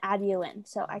can add you in.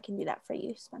 So I can do that for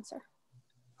you, Spencer.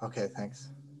 Okay, thanks.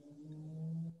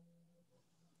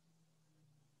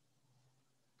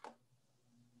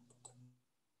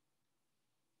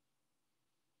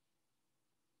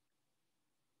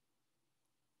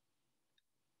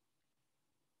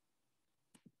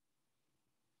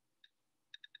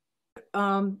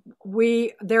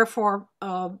 We therefore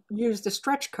use the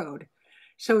stretch code.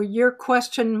 So your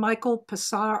question, Michael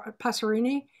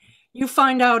Passerini, you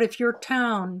find out if your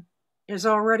town is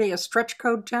already a stretch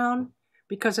code town,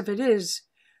 because if it is,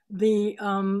 the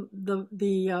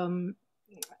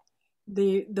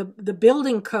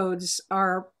building codes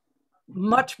are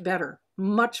much better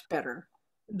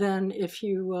than if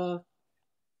you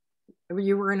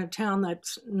were in a town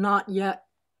that's not yet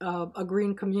a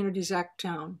Green Communities Act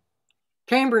town.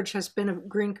 Cambridge has been a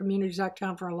Green Communities Act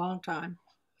town for a long time.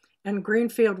 And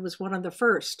Greenfield was one of the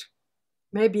first,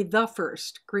 maybe the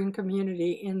first green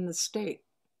community in the state.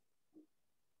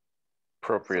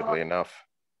 Appropriately enough.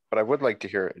 But I would like to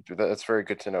hear, that's very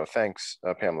good to know. Thanks,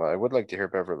 Pamela. I would like to hear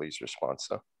Beverly's response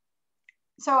though.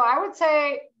 So I would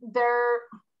say there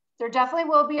definitely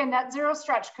will be a net zero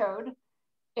stretch code.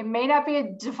 It may not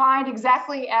be defined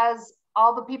exactly as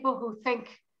all the people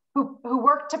who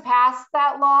work to pass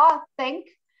that law think,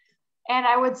 And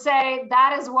I would say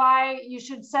that is why you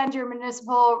should send your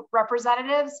municipal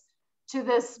representatives to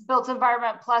this Built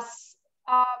Environment Plus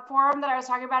forum that I was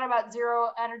talking about zero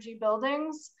energy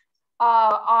buildings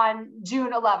on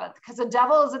June 11th, because the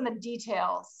devil is in the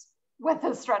details with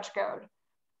the stretch code.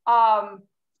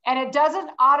 And it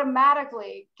doesn't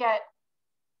automatically get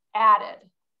added.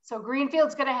 So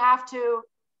Greenfield's gonna have to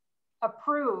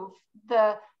approve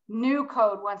the new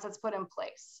code once it's put in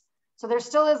place. So there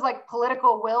still is like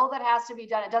political will that has to be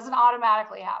done. It doesn't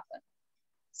automatically happen.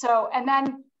 So, and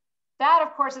then that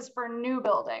of course is for new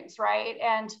buildings, right?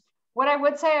 And what I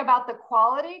would say about the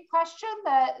quality question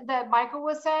that Michael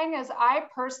was saying is I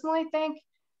personally think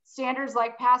standards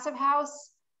like Passive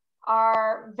House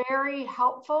are very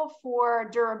helpful for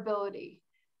durability.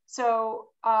 So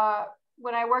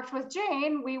when I worked with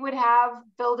Jane, we would have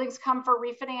buildings come for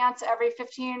refinance every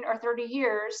 15 or 30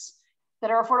 years that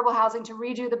are affordable housing to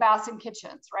redo the baths and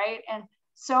kitchens, right? And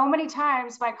so many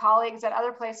times my colleagues at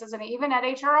other places and even at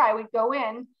HRI, we'd go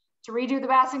in to redo the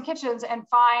baths and kitchens and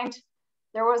find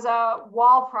there was a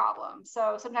wall problem.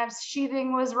 So sometimes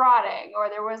sheathing was rotting or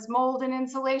there was mold in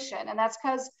insulation. And that's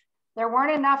because there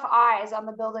weren't enough eyes on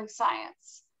the building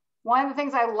science. One of the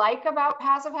things I like about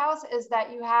Passive House is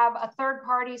that you have a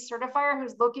third-party certifier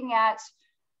who's looking at,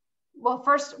 well,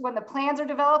 first, when the plans are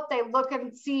developed, they look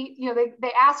and see, you know,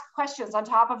 they ask questions on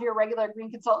top of your regular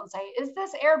green consultant, say, is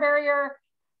this air barrier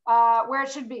where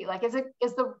it should be? Like, is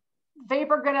the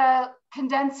vapor gonna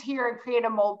condense here and create a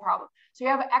mold problem? So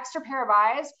you have an extra pair of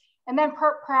eyes. And then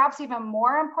perhaps even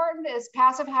more important is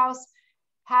Passive House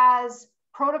has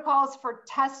protocols for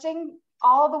testing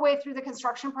all the way through the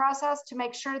construction process to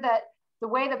make sure that the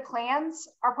way the plans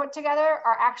are put together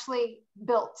are actually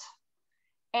built.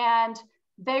 And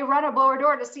they run a blower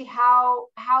door to see how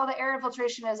the air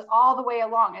infiltration is all the way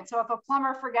along. And so if a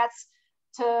plumber forgets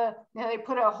to, you know, they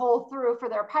put a hole through for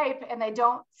their pipe and they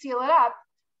don't seal it up,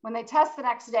 when they test the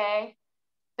next day,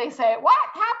 they say, what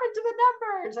happened to the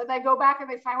numbers? And they go back and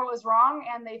they find what was wrong.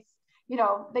 And they, you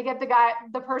know, they get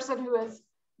the person who is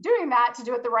doing that to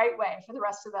do it the right way for the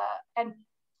rest of the, and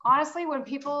honestly, when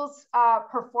people's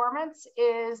performance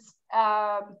is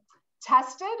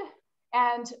tested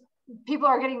and people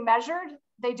are getting measured,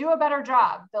 they do a better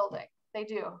job building, they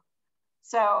do.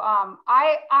 So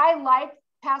I like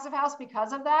Passive House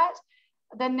because of that.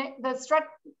 The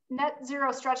net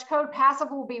zero stretch code,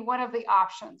 passive will be one of the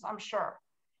options, I'm sure.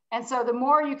 And so the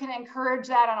more you can encourage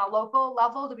that on a local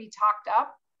level to be talked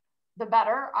up, the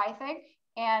better, I think.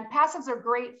 And passives are a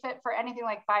great fit for anything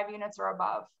like 5 units or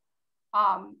above.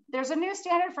 There's a new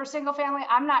standard for single family.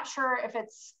 I'm not sure if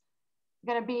it's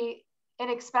gonna be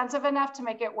inexpensive enough to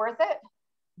make it worth it,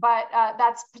 but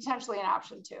that's potentially an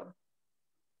option too.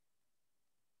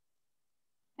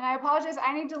 And I apologize,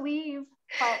 I need to leave,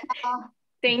 but.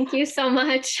 Thank you so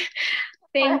much.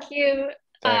 Thank you.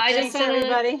 I just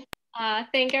want to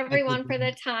thank everyone for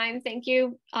the time. Thank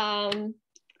you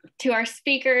to our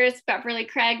speakers, Beverly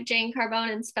Craig, Jane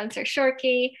Carbone, and Spencer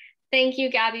Shorkey. Thank you,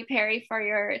 Gabby Perry, for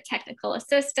your technical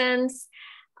assistance.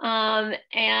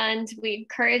 And we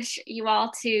encourage you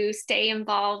all to stay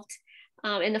involved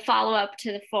in the follow-up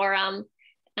to the forum.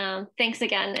 Thanks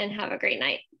again and have a great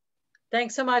night.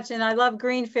 Thanks so much. And I love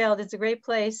Greenfield. It's a great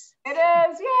place. It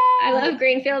is, yay! I love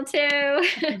Greenfield too.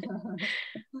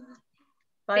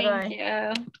 Bye-bye. Thank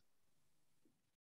you.